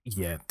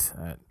yet.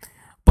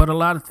 But a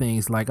lot of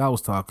things, like I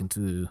was talking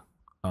to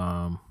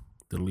the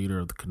leader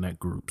of the Connect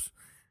groups,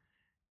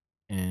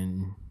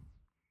 and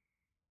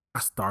I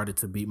started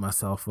to beat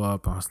myself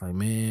up. I was like,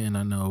 man,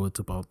 I know it's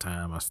about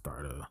time I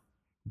start a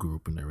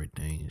group and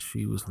everything. And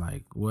she was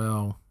like,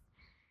 well,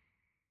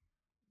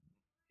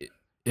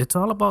 it's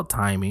all about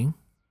timing.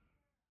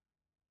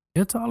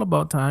 It's all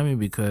about timing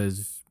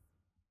because,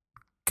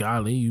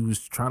 golly, you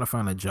was trying to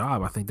find a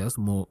job. I think that's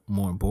more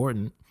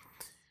important.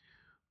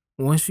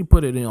 When she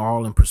put it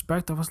all in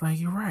perspective, I was like,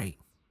 you're right.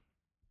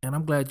 And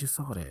I'm glad you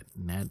saw that.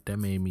 And that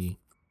made me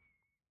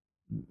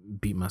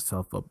beat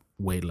myself up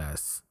way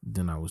less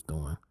than I was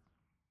doing.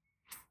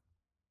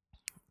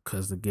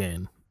 Because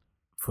again,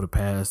 for the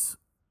past,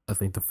 I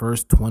think the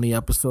first 20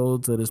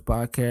 episodes of this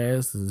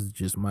podcast is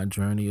just my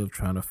journey of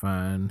trying to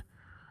find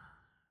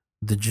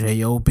the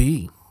job.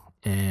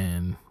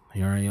 And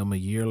here I am a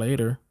year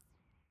later,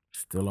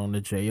 still on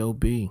the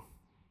job.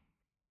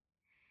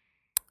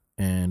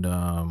 And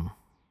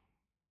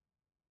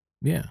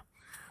yeah.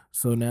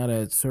 So now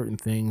that certain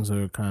things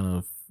are kind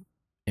of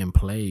in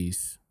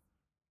place,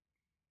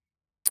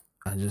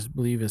 I just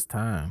believe it's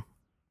time.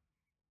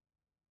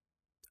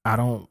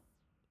 I'm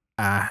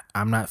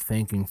not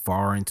thinking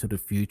far into the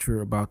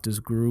future about this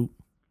group.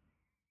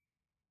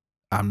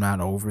 I'm not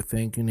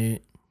overthinking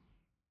it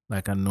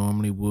like I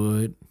normally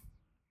would.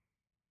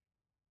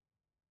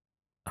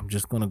 I'm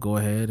just going to go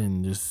ahead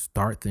and just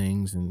start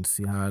things and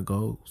see how it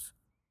goes.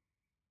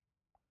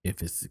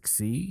 If it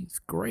succeeds,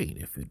 great.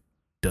 If it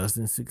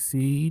doesn't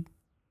succeed,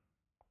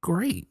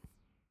 great.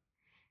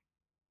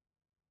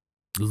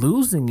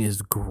 losing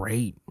is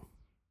great.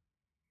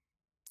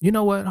 You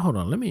know what? Hold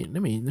on. Let me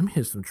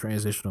hit some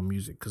transitional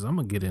music because I'm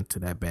gonna get into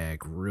that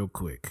bag real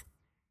quick.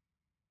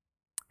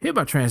 Hit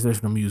my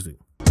transitional music.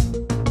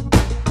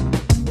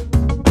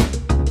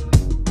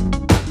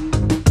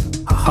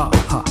 Ha ha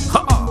ha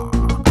ha.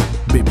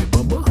 Baby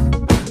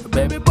bubba.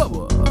 Baby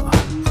bubba.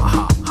 Ha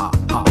ha ha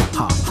ha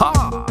ha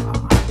ha.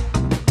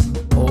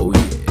 Oh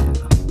yeah.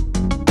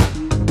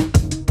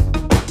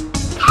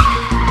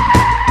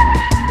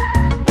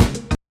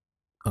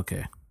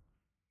 Okay.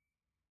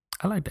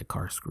 I like that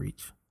car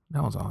screech.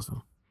 That was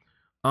awesome.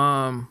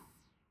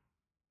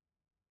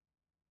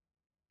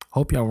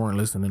 Hope y'all weren't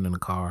listening in the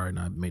car and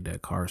I made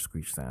that car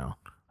screech sound.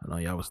 I know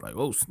y'all was like,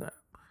 "Oh snap."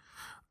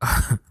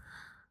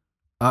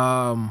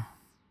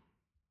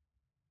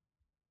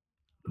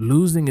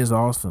 Losing is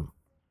awesome.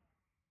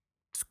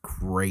 It's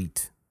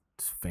great.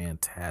 It's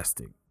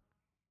fantastic.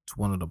 It's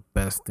one of the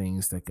best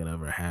things that could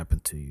ever happen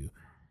to you.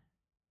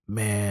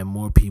 Man,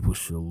 more people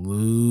should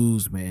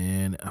lose,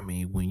 man. I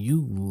mean, when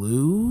you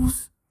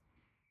lose,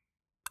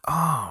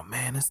 oh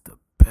man, it's the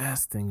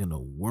best thing in the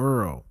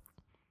world.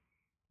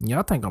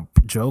 Y'all think I'm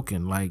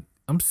joking. Like,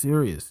 I'm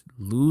serious.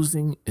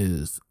 Losing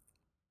is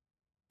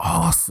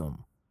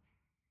awesome.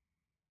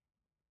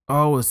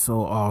 Oh, it's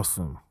so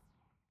awesome.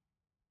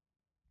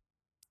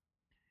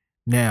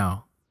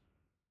 Now,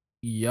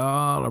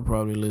 y'all are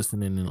probably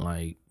listening and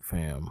like,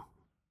 fam,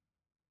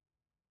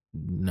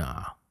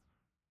 nah,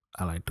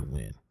 I like to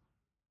win.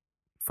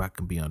 If I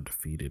can be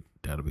undefeated,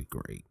 that'll be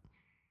great.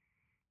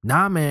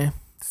 Nah, man,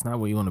 it's not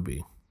where you want to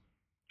be.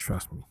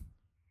 Trust me.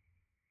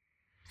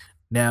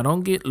 Now,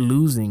 don't get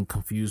losing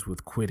confused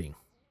with quitting.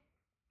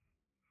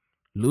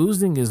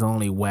 Losing is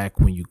only whack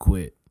when you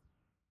quit.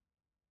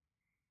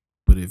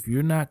 But if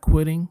you're not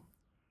quitting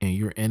and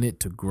you're in it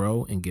to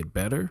grow and get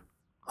better,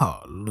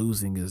 oh,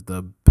 losing is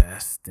the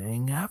best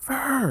thing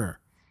ever.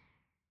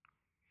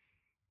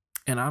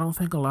 And I don't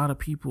think a lot of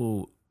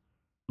people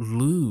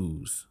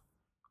lose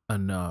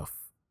enough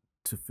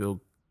to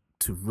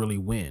really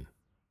win.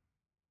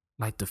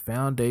 Like, the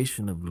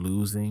foundation of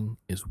losing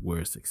is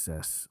where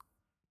success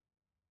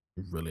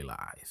really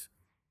lies.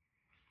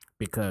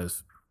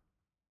 Because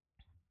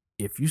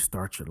if you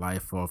start your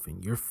life off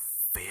and you're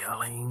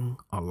failing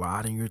a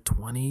lot in your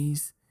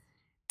 20s,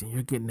 then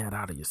you're getting that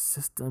out of your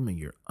system and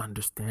you're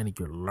understanding,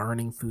 you're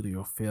learning through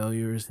your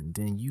failures, and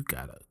then you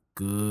got a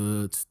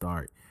good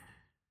start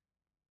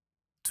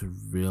to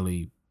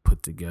really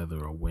put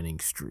together a winning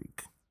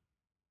streak.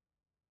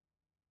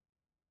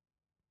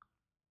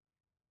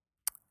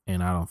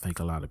 And I don't think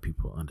a lot of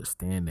people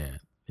understand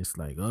that. It's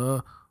like,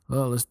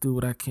 let's do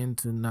what I can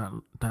to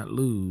not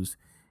lose.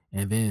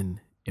 And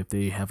then if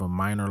they have a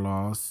minor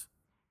loss,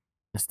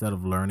 instead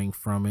of learning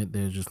from it,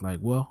 they're just like,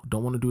 well,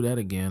 don't want to do that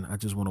again. I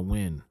just want to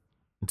win.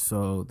 And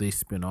so they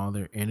spend all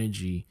their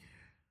energy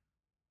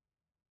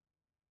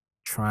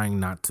trying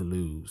not to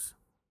lose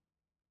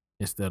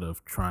instead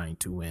of trying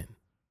to win.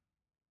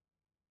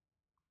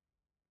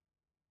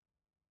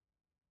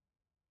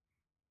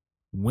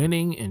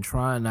 Winning and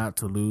trying not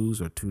to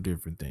lose are two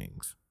different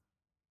things.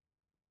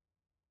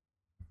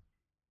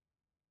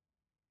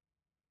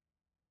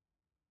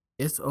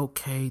 It's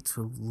okay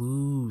to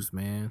lose,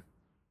 man.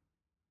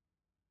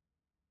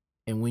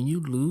 And when you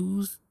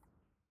lose,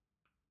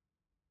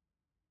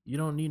 you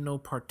don't need no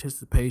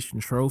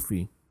participation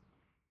trophy.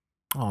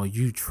 Oh,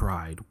 you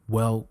tried.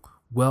 Well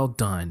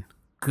done.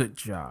 Good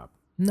job.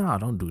 No,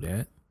 don't do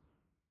that.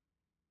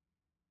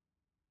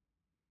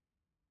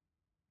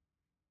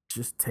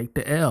 Just take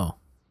the L.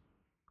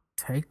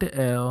 Take the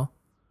L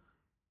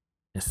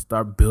and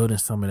start building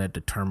some of that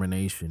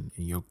determination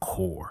in your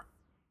core.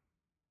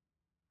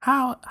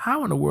 How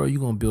in the world are you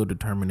gonna build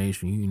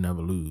determination you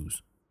never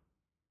lose?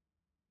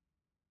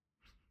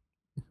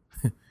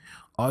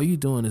 All you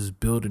doing is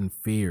building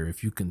fear.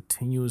 If you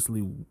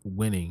continuously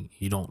winning,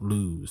 you don't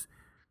lose.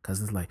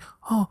 Cause it's like,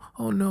 oh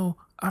no,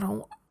 I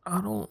don't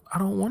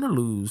want to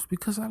lose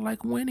because I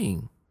like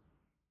winning.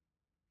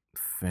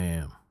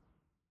 Fam.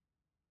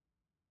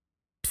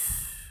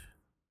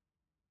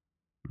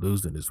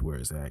 Losing is where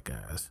it's at,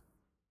 guys.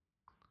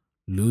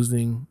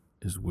 Losing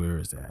is where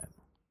it's at.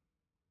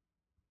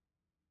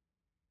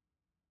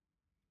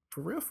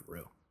 For real, for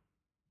real.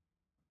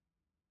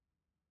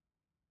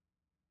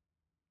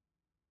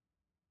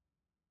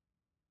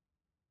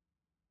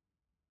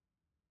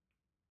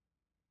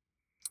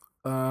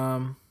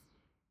 I'm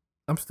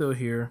still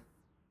here.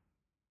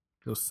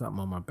 Feel something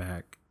on my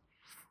back.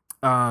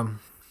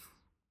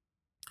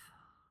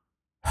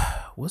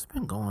 What's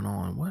been going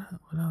on? What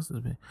else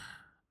has been?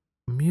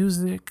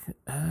 Music.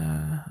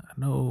 I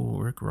know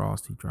Rick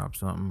Ross, he dropped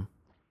something.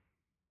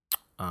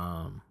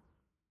 It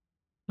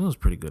was a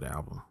pretty good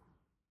album.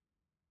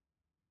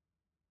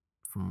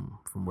 From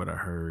what I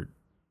heard.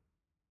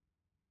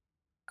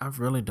 I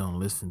really don't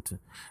listen to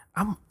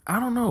I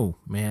don't know,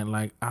 man.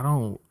 Like I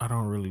don't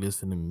really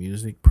listen to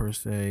music per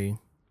se.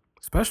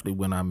 Especially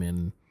when I'm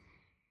in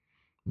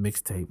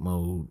mixtape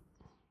mode.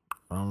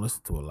 I don't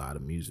listen to a lot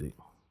of music.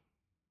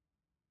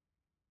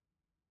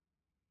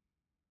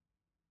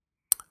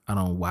 I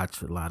don't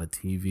watch a lot of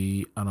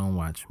TV. I don't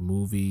watch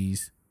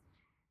movies.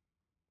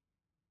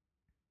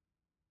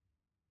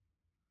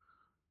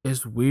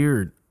 It's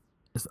weird.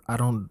 It's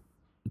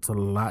a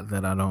lot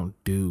that I don't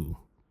do.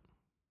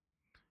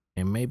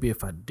 And maybe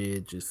if I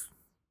did just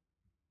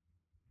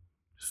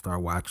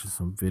start watching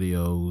some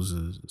videos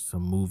or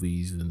some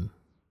movies and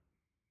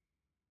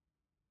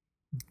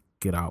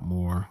get out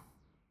more.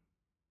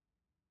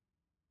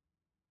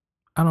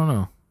 I don't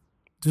know.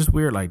 Just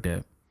weird like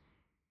that.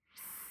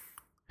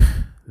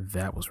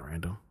 That was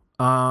random.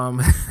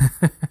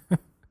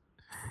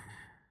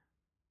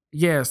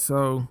 Yeah,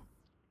 so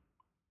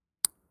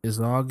it's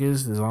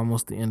August, it's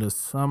almost the end of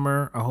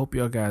summer. I hope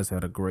y'all guys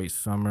had a great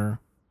summer.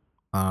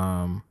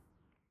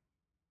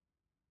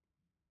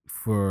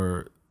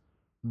 For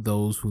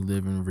those who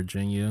live in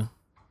Virginia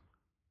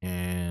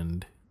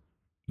and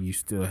you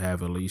still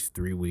have at least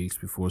 3 weeks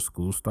before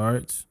school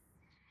starts,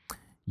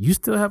 you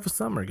still have a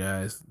summer,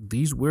 guys.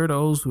 These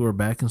weirdos who are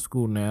back in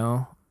school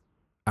now,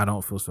 I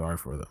don't feel sorry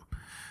for them.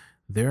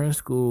 They're in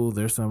school,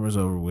 their summer's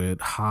over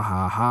with. Ha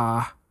ha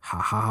ha. Ha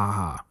ha ha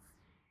ha.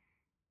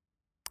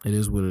 It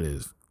is what it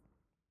is.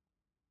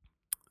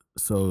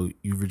 So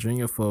you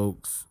Virginia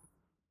folks,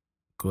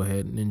 go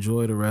ahead and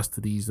enjoy the rest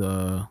of these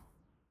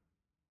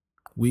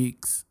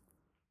weeks.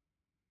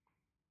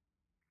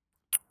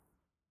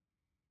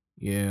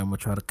 Yeah, I'm gonna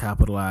try to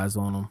capitalize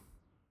on them.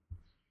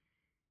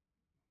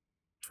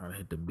 Try to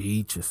hit the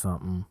beach or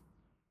something.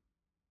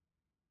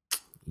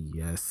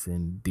 Yes,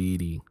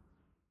 indeedy.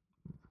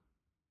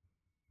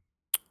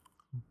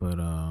 But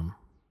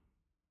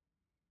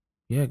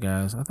yeah,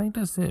 guys, I think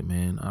that's it,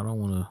 man. I don't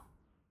want to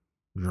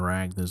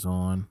drag this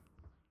on.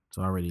 It's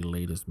already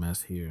late as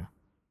mess here.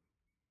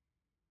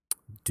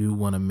 Do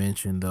want to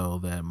mention though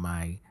that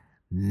my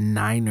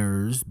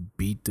Niners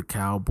beat the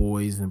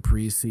Cowboys in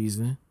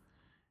preseason.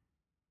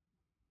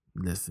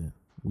 Listen,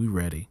 we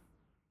ready.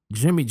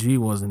 Jimmy G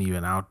wasn't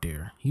even out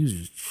there. He was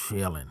just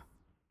chilling.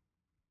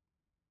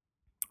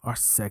 Our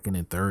second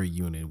and third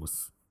unit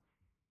was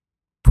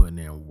putting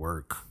in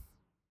work.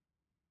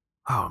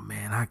 Oh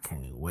man, I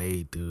can't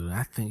wait, dude.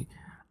 I think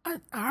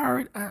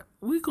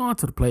we going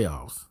to the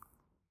playoffs.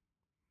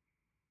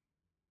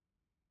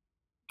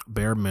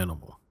 Bare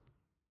minimal.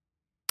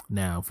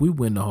 Now, if we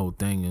win the whole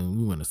thing and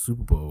we win the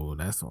Super Bowl,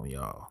 that's on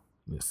y'all.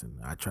 Listen,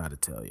 I try to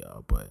tell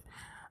y'all, but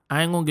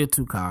I ain't gonna get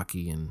too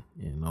cocky and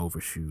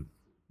overshoot.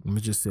 Let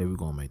me just say we're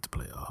gonna make the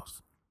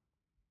playoffs.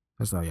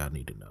 That's all y'all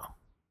need to know.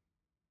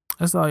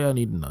 That's all y'all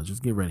need to know.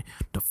 Just get ready.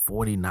 The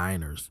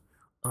 49ers.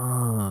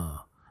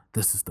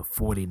 This is the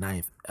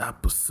 49th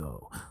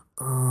episode.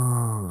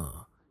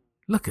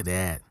 Look at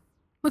that.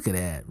 Look at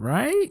that,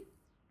 right?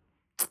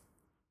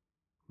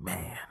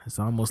 Man, it's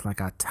almost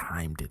like I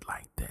timed it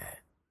like that.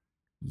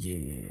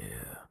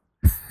 Yeah.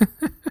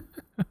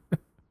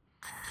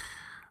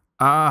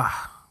 I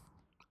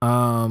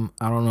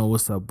don't know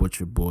what's up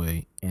with your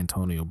boy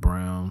Antonio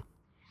Brown.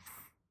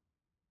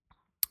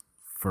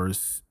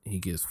 First, he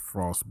gets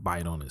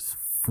frostbite on his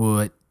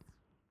foot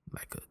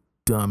like a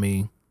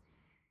dummy.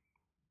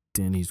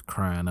 Then he's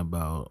crying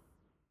about,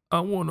 I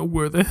want to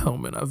wear the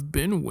helmet I've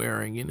been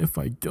wearing, and if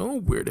I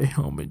don't wear the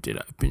helmet that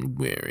I've been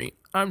wearing,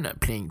 I'm not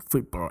playing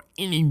football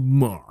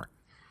anymore.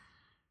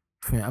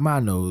 Fam,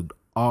 I know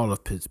all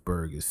of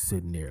Pittsburgh is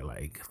sitting there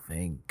like,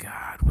 thank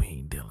God we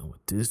ain't dealing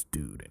with this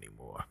dude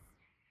anymore.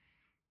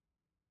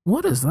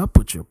 What is up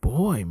with your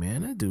boy,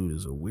 man? That dude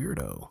is a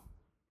weirdo.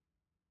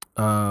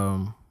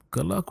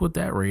 Good luck with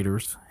that,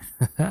 Raiders.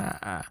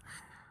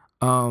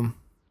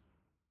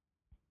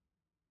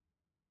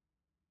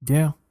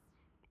 Yeah.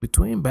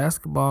 Between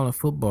basketball and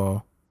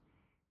football.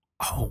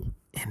 Oh,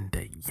 and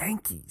the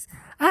Yankees.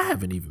 I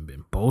haven't even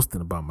been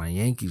boasting about my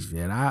Yankees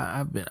yet.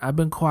 I've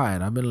been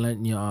quiet. I've been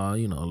letting y'all,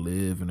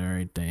 live and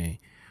everything.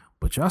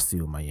 But y'all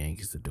see what my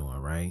Yankees are doing,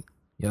 right?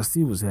 Y'all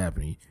see what's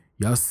happening.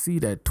 Y'all see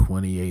that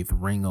 28th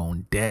ring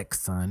on deck,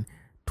 son.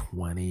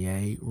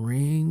 28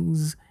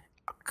 rings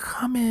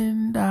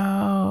coming,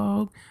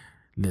 dog.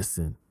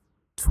 Listen,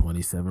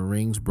 27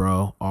 rings,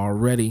 bro.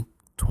 Already.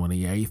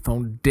 28th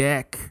on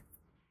deck.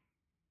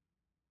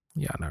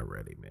 Y'all not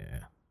ready,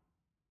 man.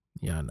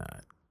 Y'all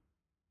not.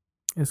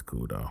 It's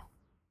cool, though.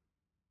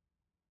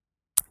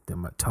 Then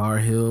my Tar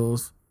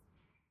Heels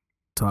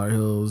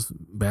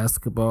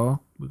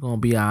basketball. We're going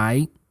to be all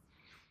right.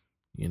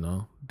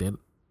 That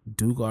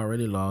Duke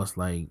already lost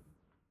like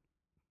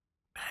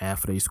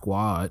half of their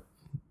squad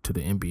to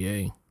the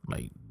NBA,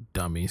 like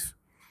dummies.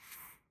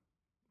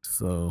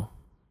 So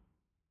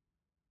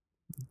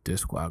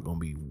this squad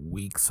going to be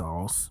weak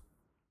sauce.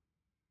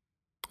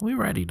 We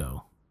ready,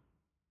 though.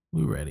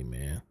 We ready,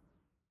 man.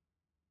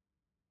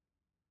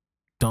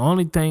 The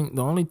only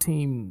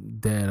team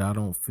that I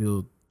don't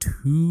feel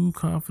too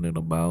confident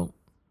about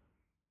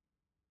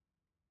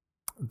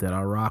that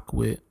I rock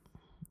with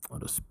are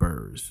the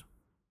Spurs.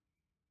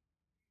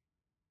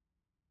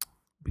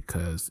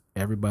 Because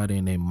everybody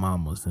and their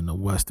mamas in the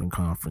Western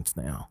Conference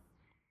now.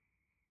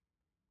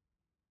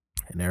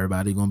 And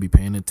everybody going to be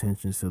paying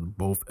attention to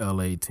both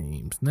LA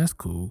teams. And that's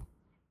cool.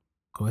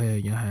 Go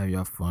ahead, y'all have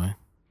y'all fun.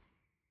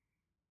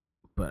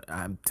 But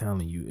I'm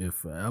telling you,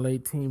 if a LA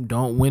team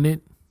don't win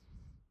it,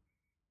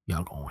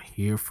 y'all gonna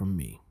hear from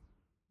me.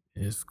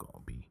 It's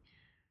gonna be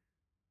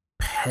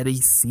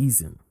petty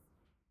season.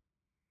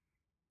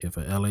 If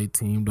a LA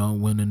team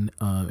don't win an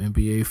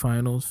NBA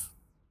Finals,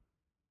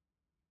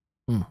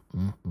 y'all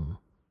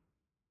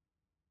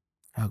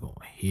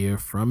gonna hear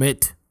from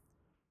it.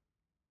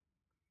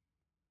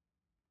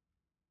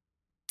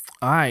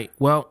 All right,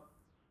 well,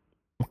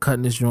 I'm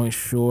cutting this joint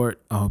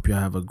short. I hope y'all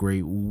have a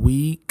great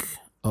week.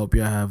 I hope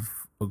y'all have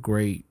a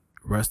great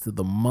rest of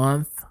the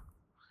month.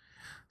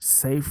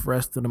 Safe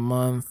rest of the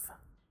month.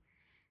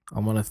 I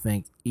want to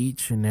thank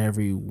each and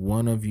every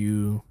one of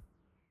you,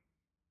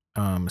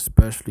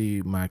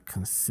 especially my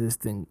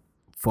consistent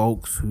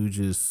folks who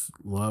just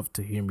love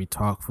to hear me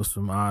talk for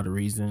some odd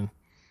reason.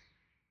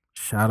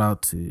 Shout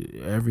out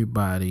to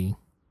everybody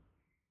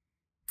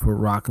for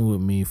rocking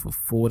with me for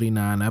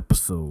 49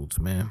 episodes,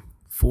 man.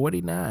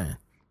 49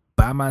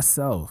 by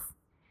myself.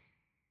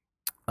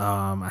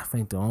 I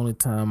think the only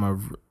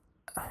time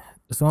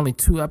it's only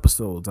 2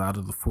 episodes out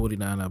of the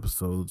 49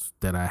 episodes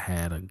that I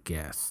had a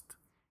guest.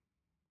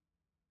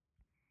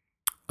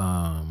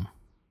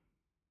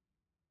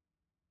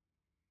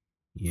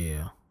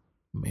 Yeah,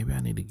 maybe I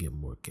need to get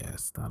more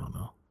guests. I don't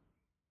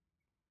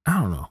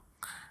know.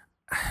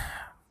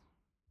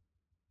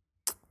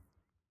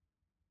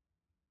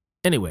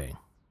 Anyway,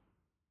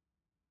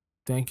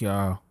 thank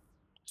y'all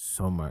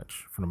so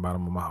much from the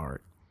bottom of my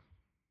heart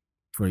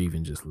for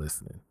even just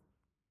listening.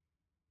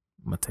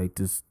 I'm gonna take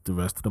the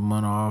rest of the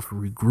month off,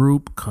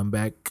 regroup, come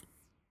back.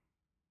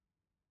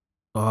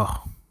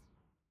 Oh,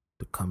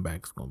 the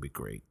comeback's gonna be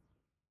great.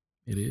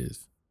 It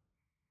is.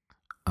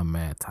 I'm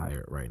mad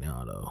tired right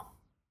now though.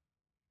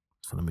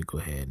 So let me go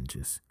ahead and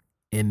just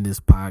end this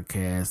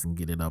podcast and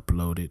get it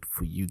uploaded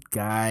for you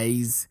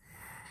guys.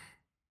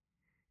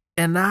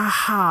 And I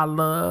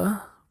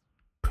holla.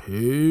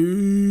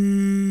 Peace.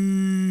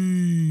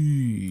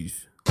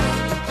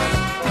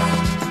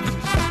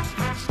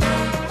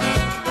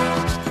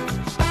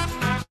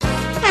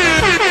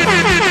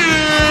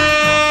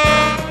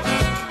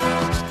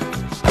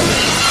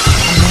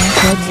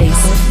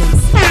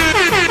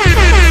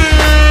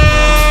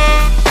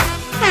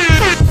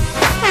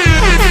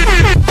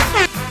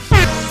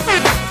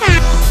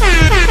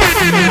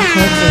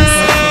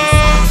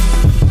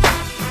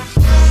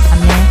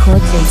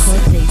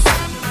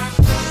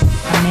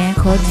 A man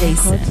called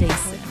Jason.